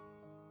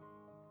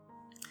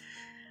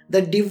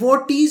 The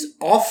devotees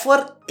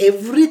offer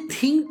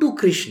everything to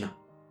Krishna.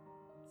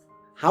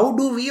 How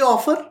do we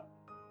offer?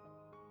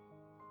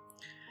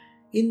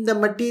 In the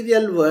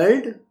material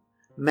world,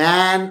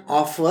 man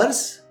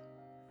offers.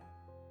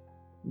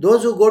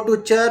 Those who go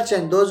to church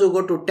and those who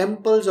go to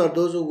temples or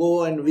those who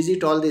go and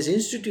visit all these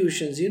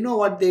institutions, you know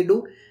what they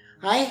do?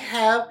 I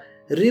have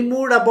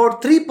removed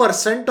about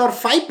 3% or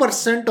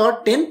 5%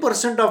 or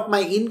 10% of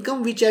my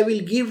income which I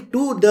will give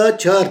to the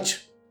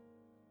church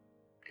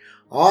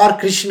or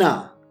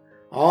Krishna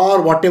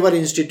or whatever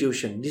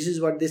institution. This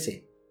is what they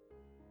say.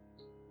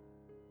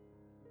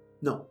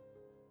 No.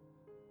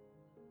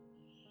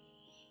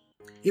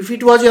 If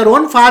it was your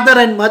own father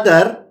and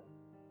mother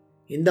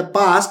in the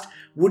past,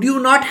 would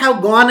you not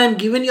have gone and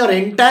given your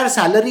entire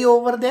salary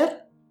over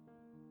there?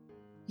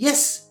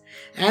 Yes.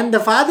 And the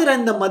father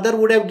and the mother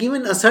would have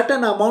given a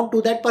certain amount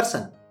to that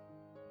person.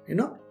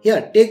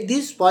 Here, take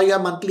this for your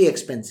monthly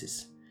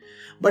expenses.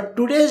 But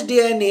today's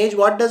day and age,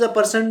 what does a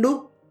person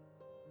do?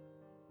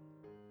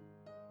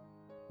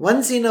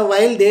 Once in a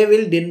while they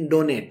will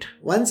donate.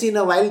 Once in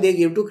a while they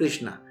give to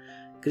Krishna.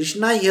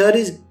 Krishna here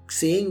is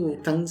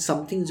saying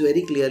some things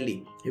very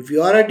clearly. If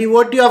you are a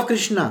devotee of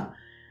Krishna,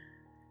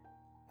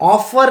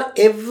 offer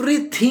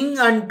everything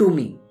unto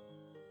me.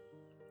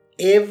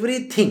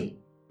 Everything.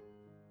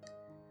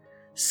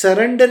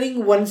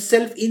 Surrendering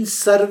oneself in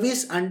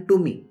service unto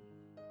me.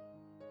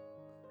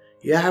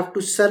 You have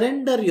to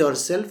surrender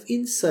yourself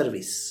in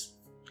service.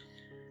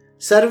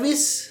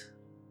 Service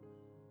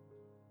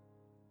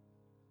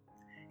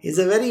is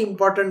a very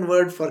important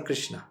word for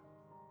Krishna.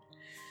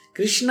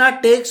 Krishna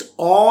takes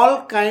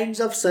all kinds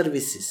of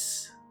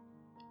services.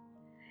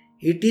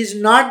 It is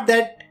not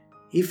that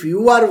if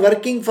you are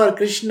working for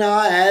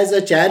Krishna as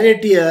a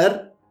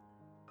charioteer,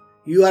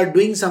 you are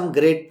doing some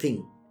great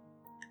thing.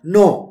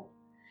 No.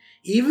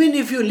 Even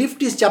if you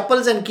lift his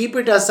chappals and keep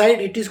it aside,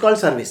 it is called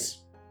service.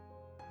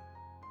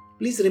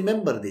 Please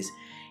remember this.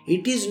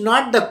 It is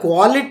not the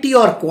quality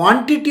or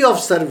quantity of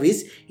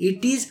service,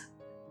 it is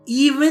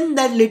even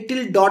that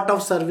little dot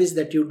of service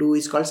that you do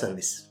is called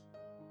service.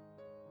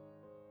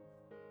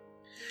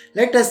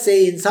 Let us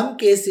say in some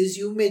cases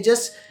you may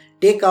just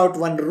take out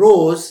one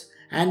rose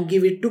and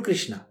give it to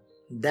Krishna.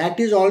 That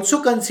is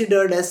also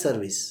considered as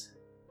service.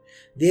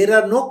 There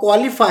are no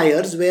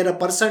qualifiers where a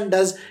person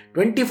does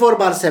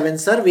 24/7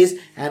 service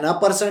and a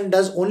person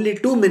does only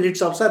 2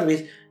 minutes of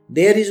service.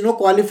 There is no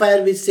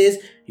qualifier which says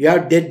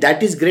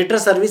that is greater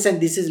service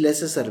and this is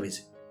lesser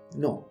service.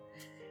 No.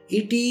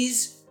 It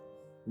is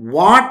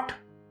what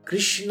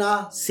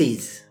Krishna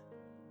says.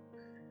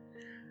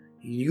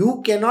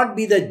 You cannot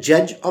be the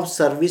judge of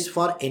service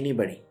for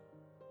anybody.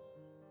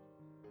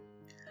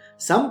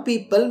 Some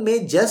people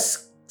may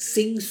just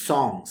sing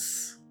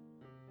songs.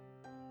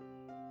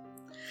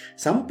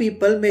 Some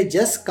people may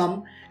just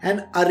come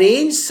and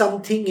arrange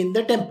something in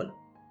the temple.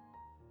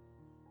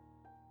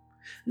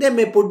 They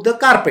may put the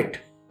carpet.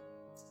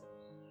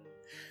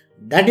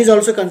 That is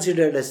also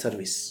considered as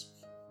service.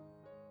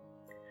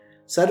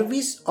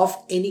 Service of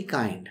any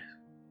kind.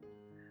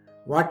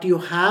 What you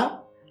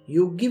have,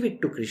 you give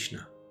it to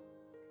Krishna.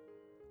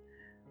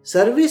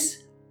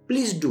 Service,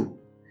 please do.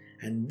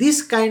 And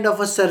this kind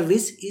of a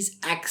service is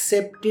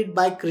accepted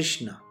by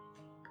Krishna.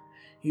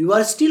 You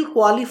are still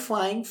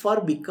qualifying for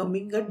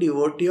becoming a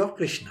devotee of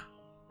Krishna.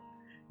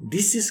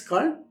 This is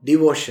called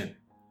devotion.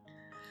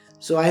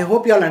 So I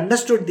hope you all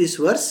understood this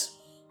verse.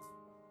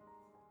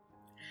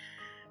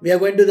 We are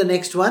going to the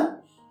next one.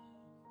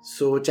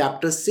 So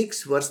chapter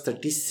 6 verse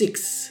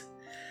 36.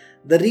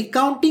 The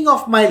recounting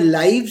of my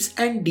lives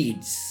and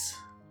deeds,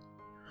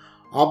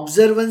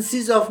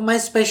 observances of my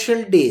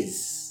special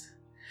days,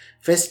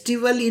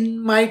 festival in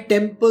my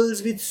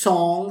temples with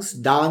songs,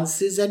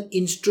 dances and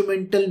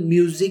instrumental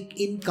music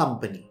in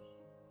company.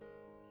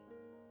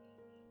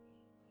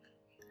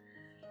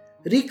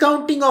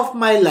 Recounting of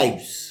my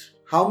lives.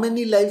 How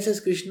many lives has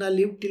Krishna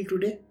lived till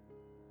today?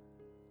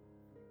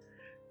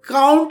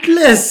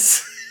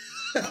 Countless.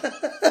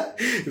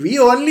 We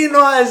only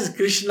know as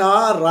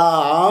Krishna,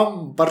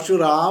 Ram,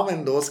 Parshuram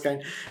and those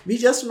kind. We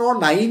just know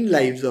 9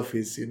 lives of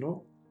his,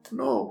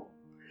 No.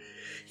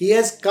 He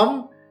has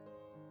come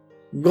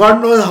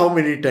God knows how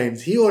many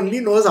times. He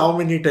only knows how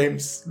many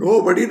times.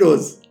 Nobody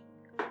knows.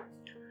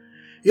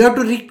 You have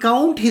to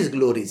recount his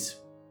glories.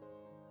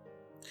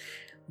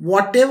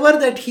 Whatever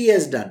that he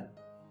has done.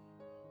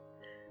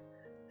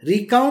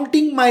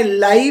 Recounting my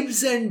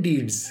lives and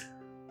deeds.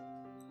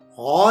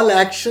 All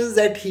actions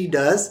that he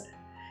does,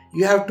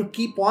 you have to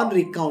keep on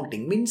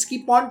recounting. Means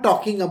keep on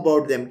talking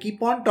about them.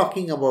 Keep on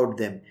talking about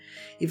them.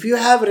 If you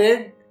have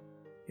read,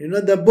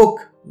 the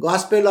book,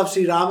 Gospel of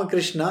Sri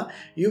Ramakrishna,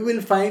 you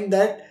will find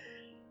that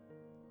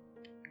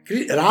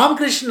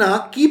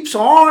Ramakrishna keeps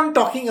on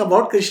talking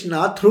about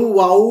Krishna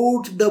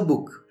throughout the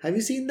book. Have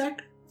you seen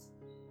that?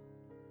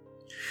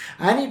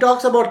 And he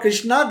talks about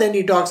Krishna, then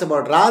he talks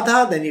about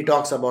Radha, then he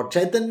talks about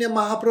Chaitanya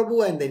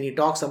Mahaprabhu, and then he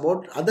talks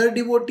about other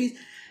devotees.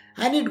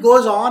 And it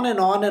goes on and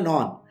on and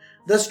on.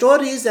 The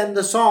stories and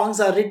the songs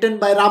are written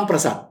by Ram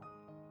Prasad.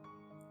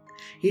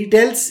 He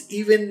tells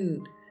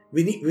even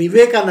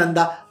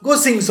Vivekananda, go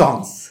sing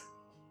songs.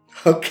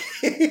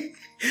 Okay.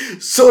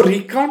 So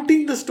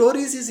recounting the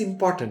stories is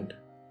important.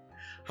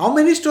 How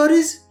many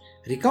stories?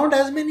 Recount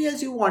as many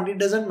as you want. It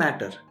doesn't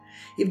matter.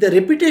 If the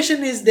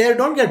repetition is there,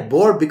 don't get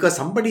bored because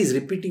somebody is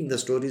repeating the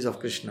stories of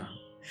Krishna.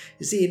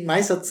 You see, in my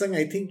satsang,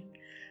 I think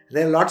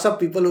there are lots of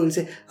people who will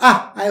say,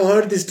 I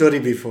heard this story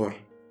before.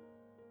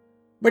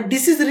 But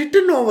this is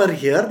written over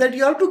here that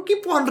you have to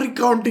keep on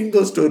recounting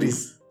those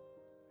stories.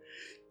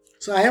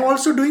 So I am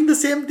also doing the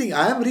same thing.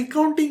 I am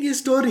recounting his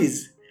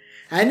stories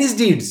and his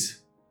deeds.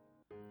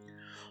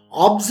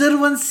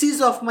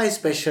 Observances of my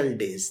special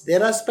days.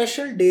 There are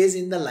special days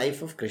in the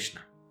life of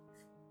Krishna.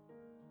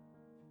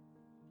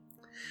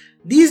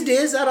 These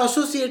days are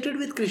associated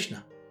with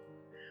Krishna,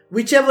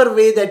 whichever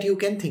way that you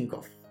can think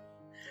of.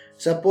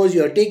 Suppose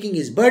you are taking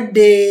his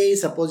birthday,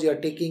 suppose you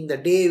are taking the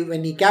day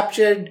when he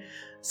captured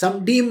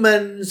some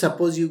demon,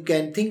 suppose you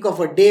can think of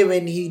a day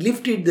when he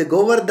lifted the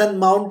Govardhan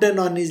mountain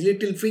on his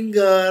little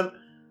finger.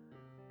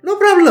 No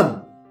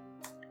problem.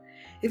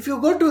 If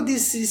you go to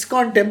this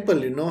ISKCON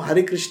temple,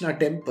 Hare Krishna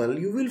temple,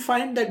 you will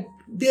find that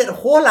their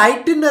whole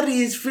itinerary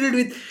is filled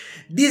with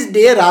this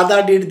day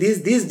Radha did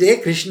this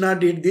day Krishna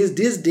did this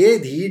day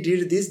he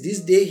did this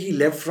day he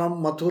left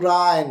from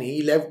Mathura and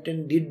he left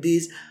and did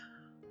this.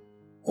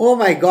 Oh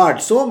my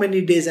God, so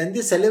many days, and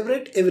they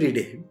celebrate every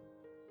day.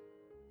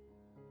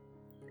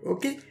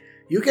 Okay,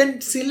 you can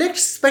select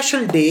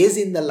special days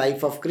in the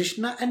life of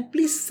Krishna and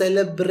please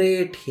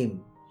celebrate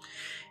him.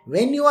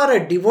 When you are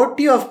a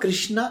devotee of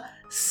Krishna,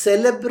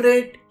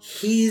 celebrate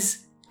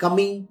his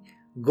coming,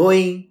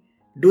 going,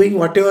 doing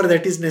whatever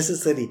that is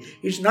necessary.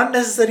 It's not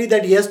necessary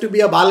that he has to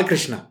be a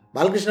Balakrishna.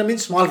 Balakrishna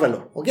means small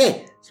fellow.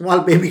 Okay, small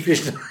baby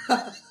Krishna.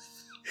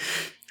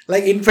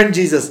 Like infant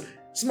Jesus,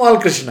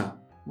 small Krishna,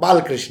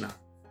 Balakrishna.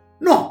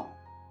 No.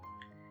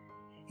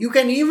 You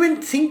can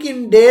even think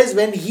in days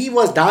when he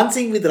was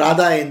dancing with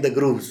Radha in the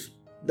grooves.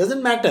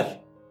 Doesn't matter.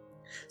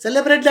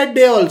 Celebrate that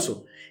day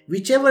also.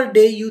 Whichever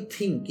day you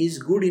think is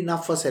good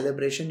enough for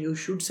celebration, you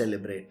should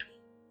celebrate.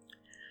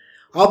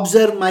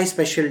 Observe my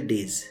special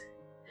days.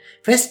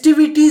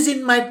 Festivities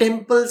in my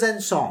temples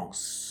and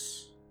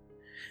songs.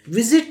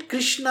 Visit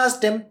Krishna's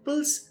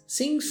temples,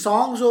 sing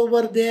songs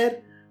over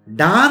there,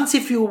 dance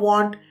if you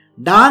want,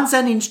 dance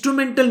and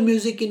instrumental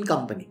music in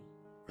company.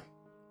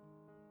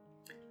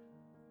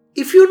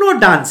 If you know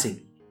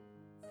dancing,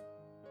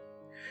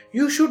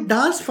 you should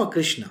dance for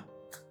Krishna.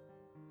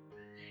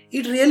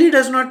 It really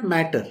does not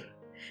matter.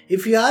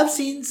 If you have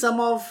seen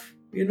some of,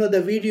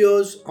 the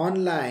videos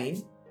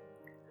online,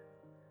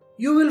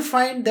 you will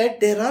find that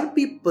there are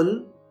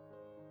people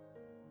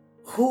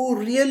who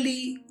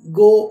really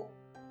go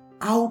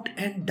out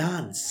and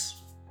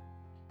dance.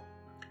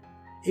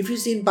 If you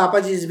see in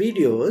Papaji's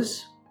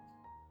videos,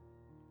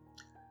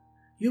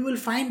 you will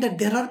find that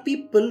there are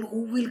people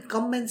who will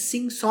come and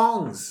sing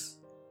songs.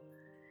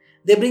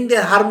 They bring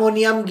their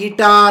harmonium,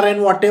 guitar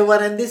and whatever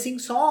and they sing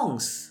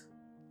songs.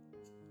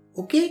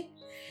 Okay?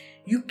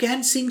 You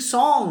can sing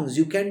songs,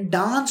 you can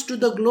dance to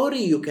the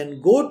glory, you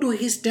can go to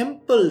his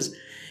temples,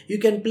 you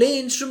can play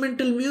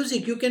instrumental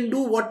music, you can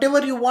do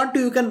whatever you want to,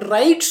 you can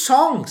write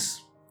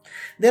songs.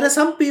 There are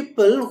some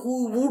people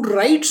who would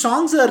write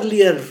songs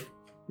earlier,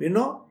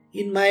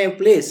 in my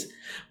place.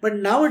 But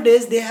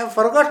nowadays they have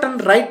forgotten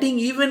writing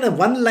even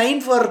one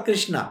line for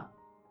Krishna.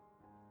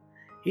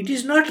 It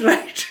is not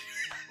right.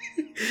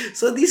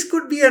 So this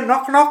could be a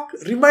knock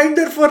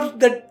reminder for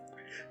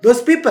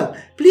those people.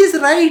 Please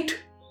write.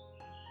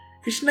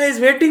 Krishna is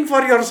waiting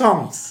for your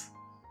songs.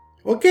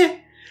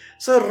 Okay?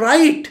 So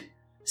write,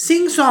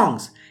 sing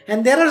songs.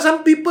 And there are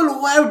some people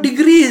who have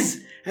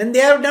degrees and they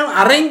have done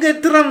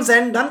arangatrams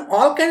and done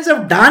all kinds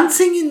of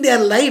dancing in their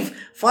life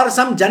for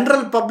some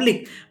general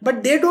public.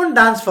 But they don't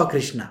dance for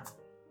Krishna.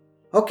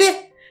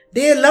 Okay?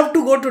 They love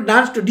to go to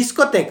dance to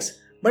discotheques.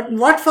 But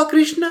what for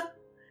Krishna?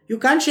 You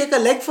can't shake a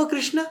leg for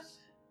Krishna?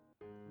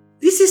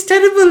 This is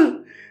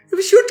terrible.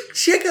 You should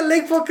shake a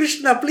leg for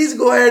Krishna. Please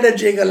go ahead and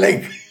shake a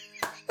leg.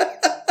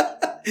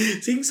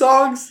 Sing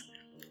songs,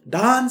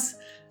 dance,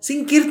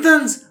 sing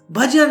kirtans,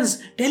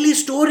 bhajans, tell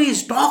his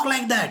stories, talk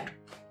like that.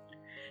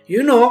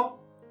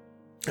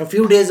 A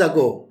few days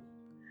ago,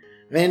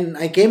 when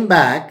I came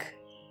back,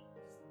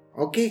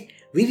 we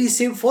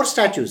received 4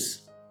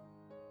 statues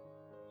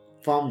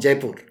from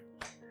Jaipur.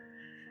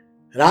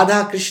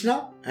 Radha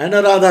Krishna and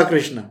a Radha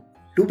Krishna.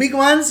 2 big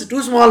ones,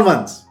 2 small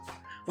ones.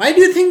 Why do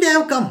you think they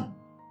have come?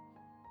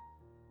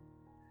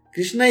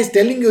 Krishna is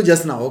telling you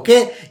just now,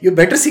 okay, you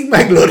better sing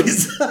my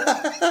glories.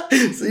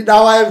 See,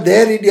 now I am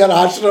there in your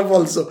ashram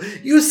also.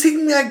 You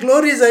sing my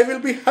glories, I will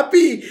be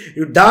happy.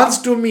 You dance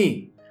to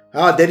me.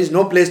 There is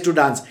no place to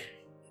dance.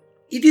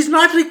 It is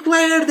not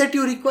required that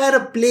you require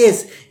a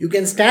place. You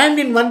can stand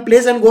in one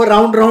place and go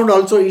round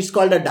also. It's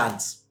called a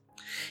dance.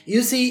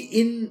 You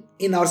see,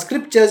 in our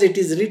scriptures it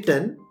is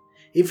written,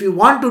 if you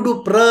want to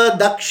do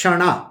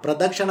pradakshana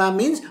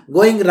means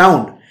going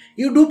round.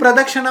 You do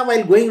pradakshana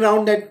while going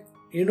round that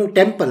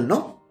temple,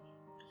 no?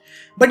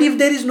 But if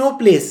there is no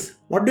place,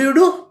 what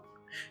do?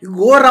 You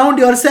go around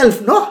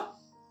yourself, no?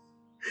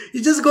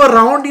 You just go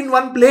around in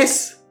one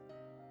place.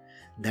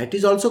 That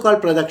is also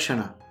called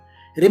pradakshana.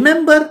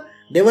 Remember,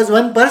 there was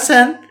one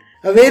person,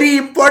 a very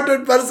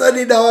important person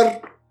in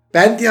our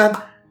pantheon,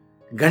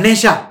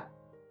 Ganesha.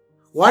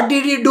 What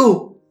did he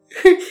do?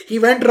 He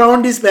went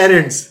round his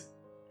parents.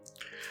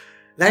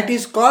 That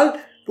is called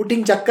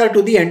putting chakkar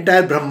to the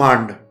entire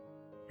Brahmand.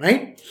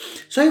 Right?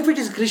 So if it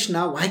is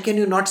Krishna, why can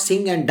you not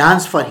sing and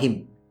dance for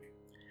him?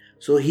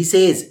 So he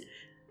says,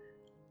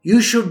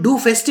 you should do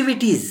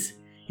festivities.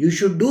 You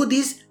should do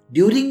this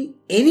during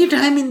any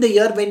time in the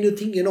year when you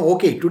think,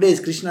 okay, today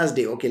is Krishna's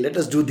day. Okay, let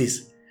us do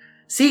this.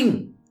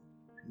 Sing,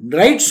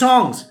 write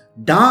songs,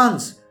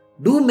 dance,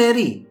 do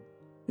merry.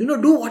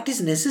 Do what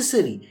is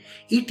necessary.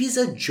 It is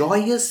a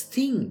joyous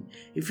thing.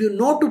 If you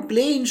know to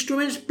play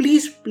instruments,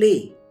 please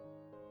play.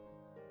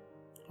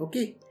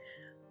 Okay.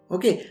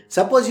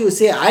 Suppose you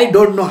say, I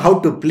don't know how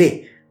to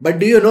play, but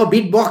do you know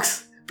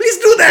beatbox? Please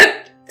do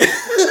that.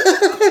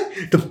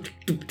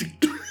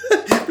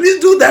 Please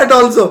do that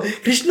also.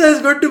 Krishna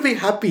is going to be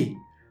happy.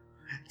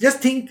 Just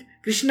think,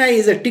 Krishna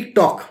is a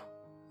TikTok.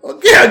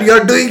 Okay, and you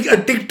are doing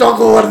a TikTok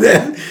over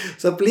there.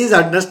 So please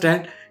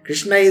understand,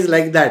 Krishna is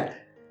like that.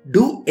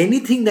 Do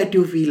anything that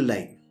you feel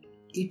like.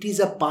 It is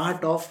a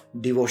part of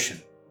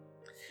devotion.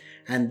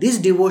 And this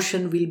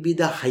devotion will be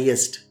the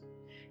highest.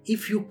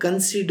 If you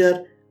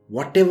consider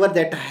whatever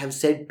that I have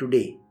said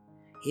today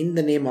in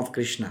the name of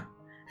Krishna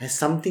as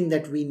something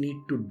that we need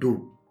to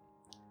do.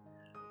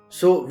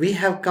 So we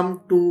have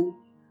come to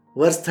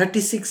verse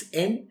 36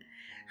 end,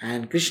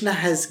 and Krishna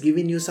has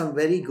given you some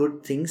very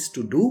good things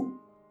to do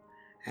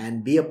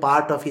and be a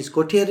part of his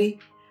coterie,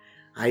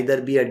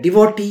 either be a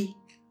devotee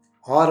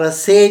or a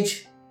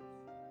sage.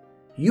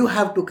 You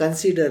have to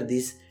consider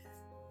this.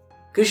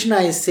 Krishna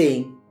is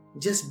saying,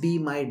 just be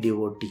my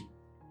devotee.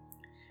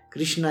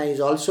 Krishna is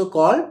also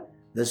called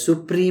the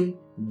Supreme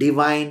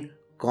Divine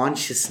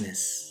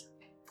Consciousness.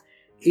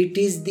 It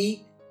is the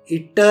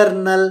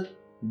eternal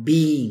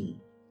being.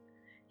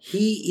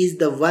 He is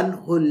the one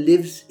who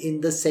lives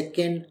in the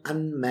second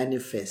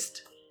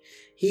unmanifest.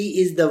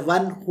 He is the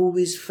one who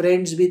is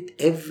friends with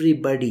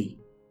everybody.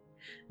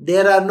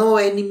 There are no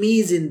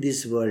enemies in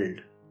this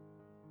world.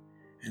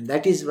 And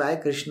that is why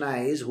Krishna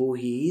is who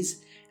he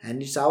is.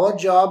 And it's our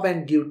job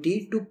and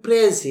duty to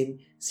praise him,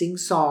 sing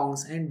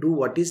songs and do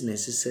what is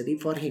necessary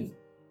for him.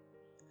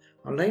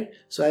 Alright,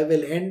 so I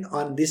will end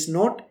on this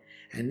note,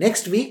 and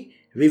next week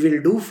we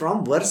will do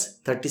from verse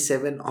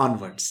 37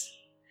 onwards.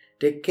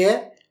 Take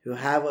care. You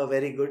have a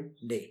very good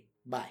day.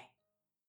 Bye.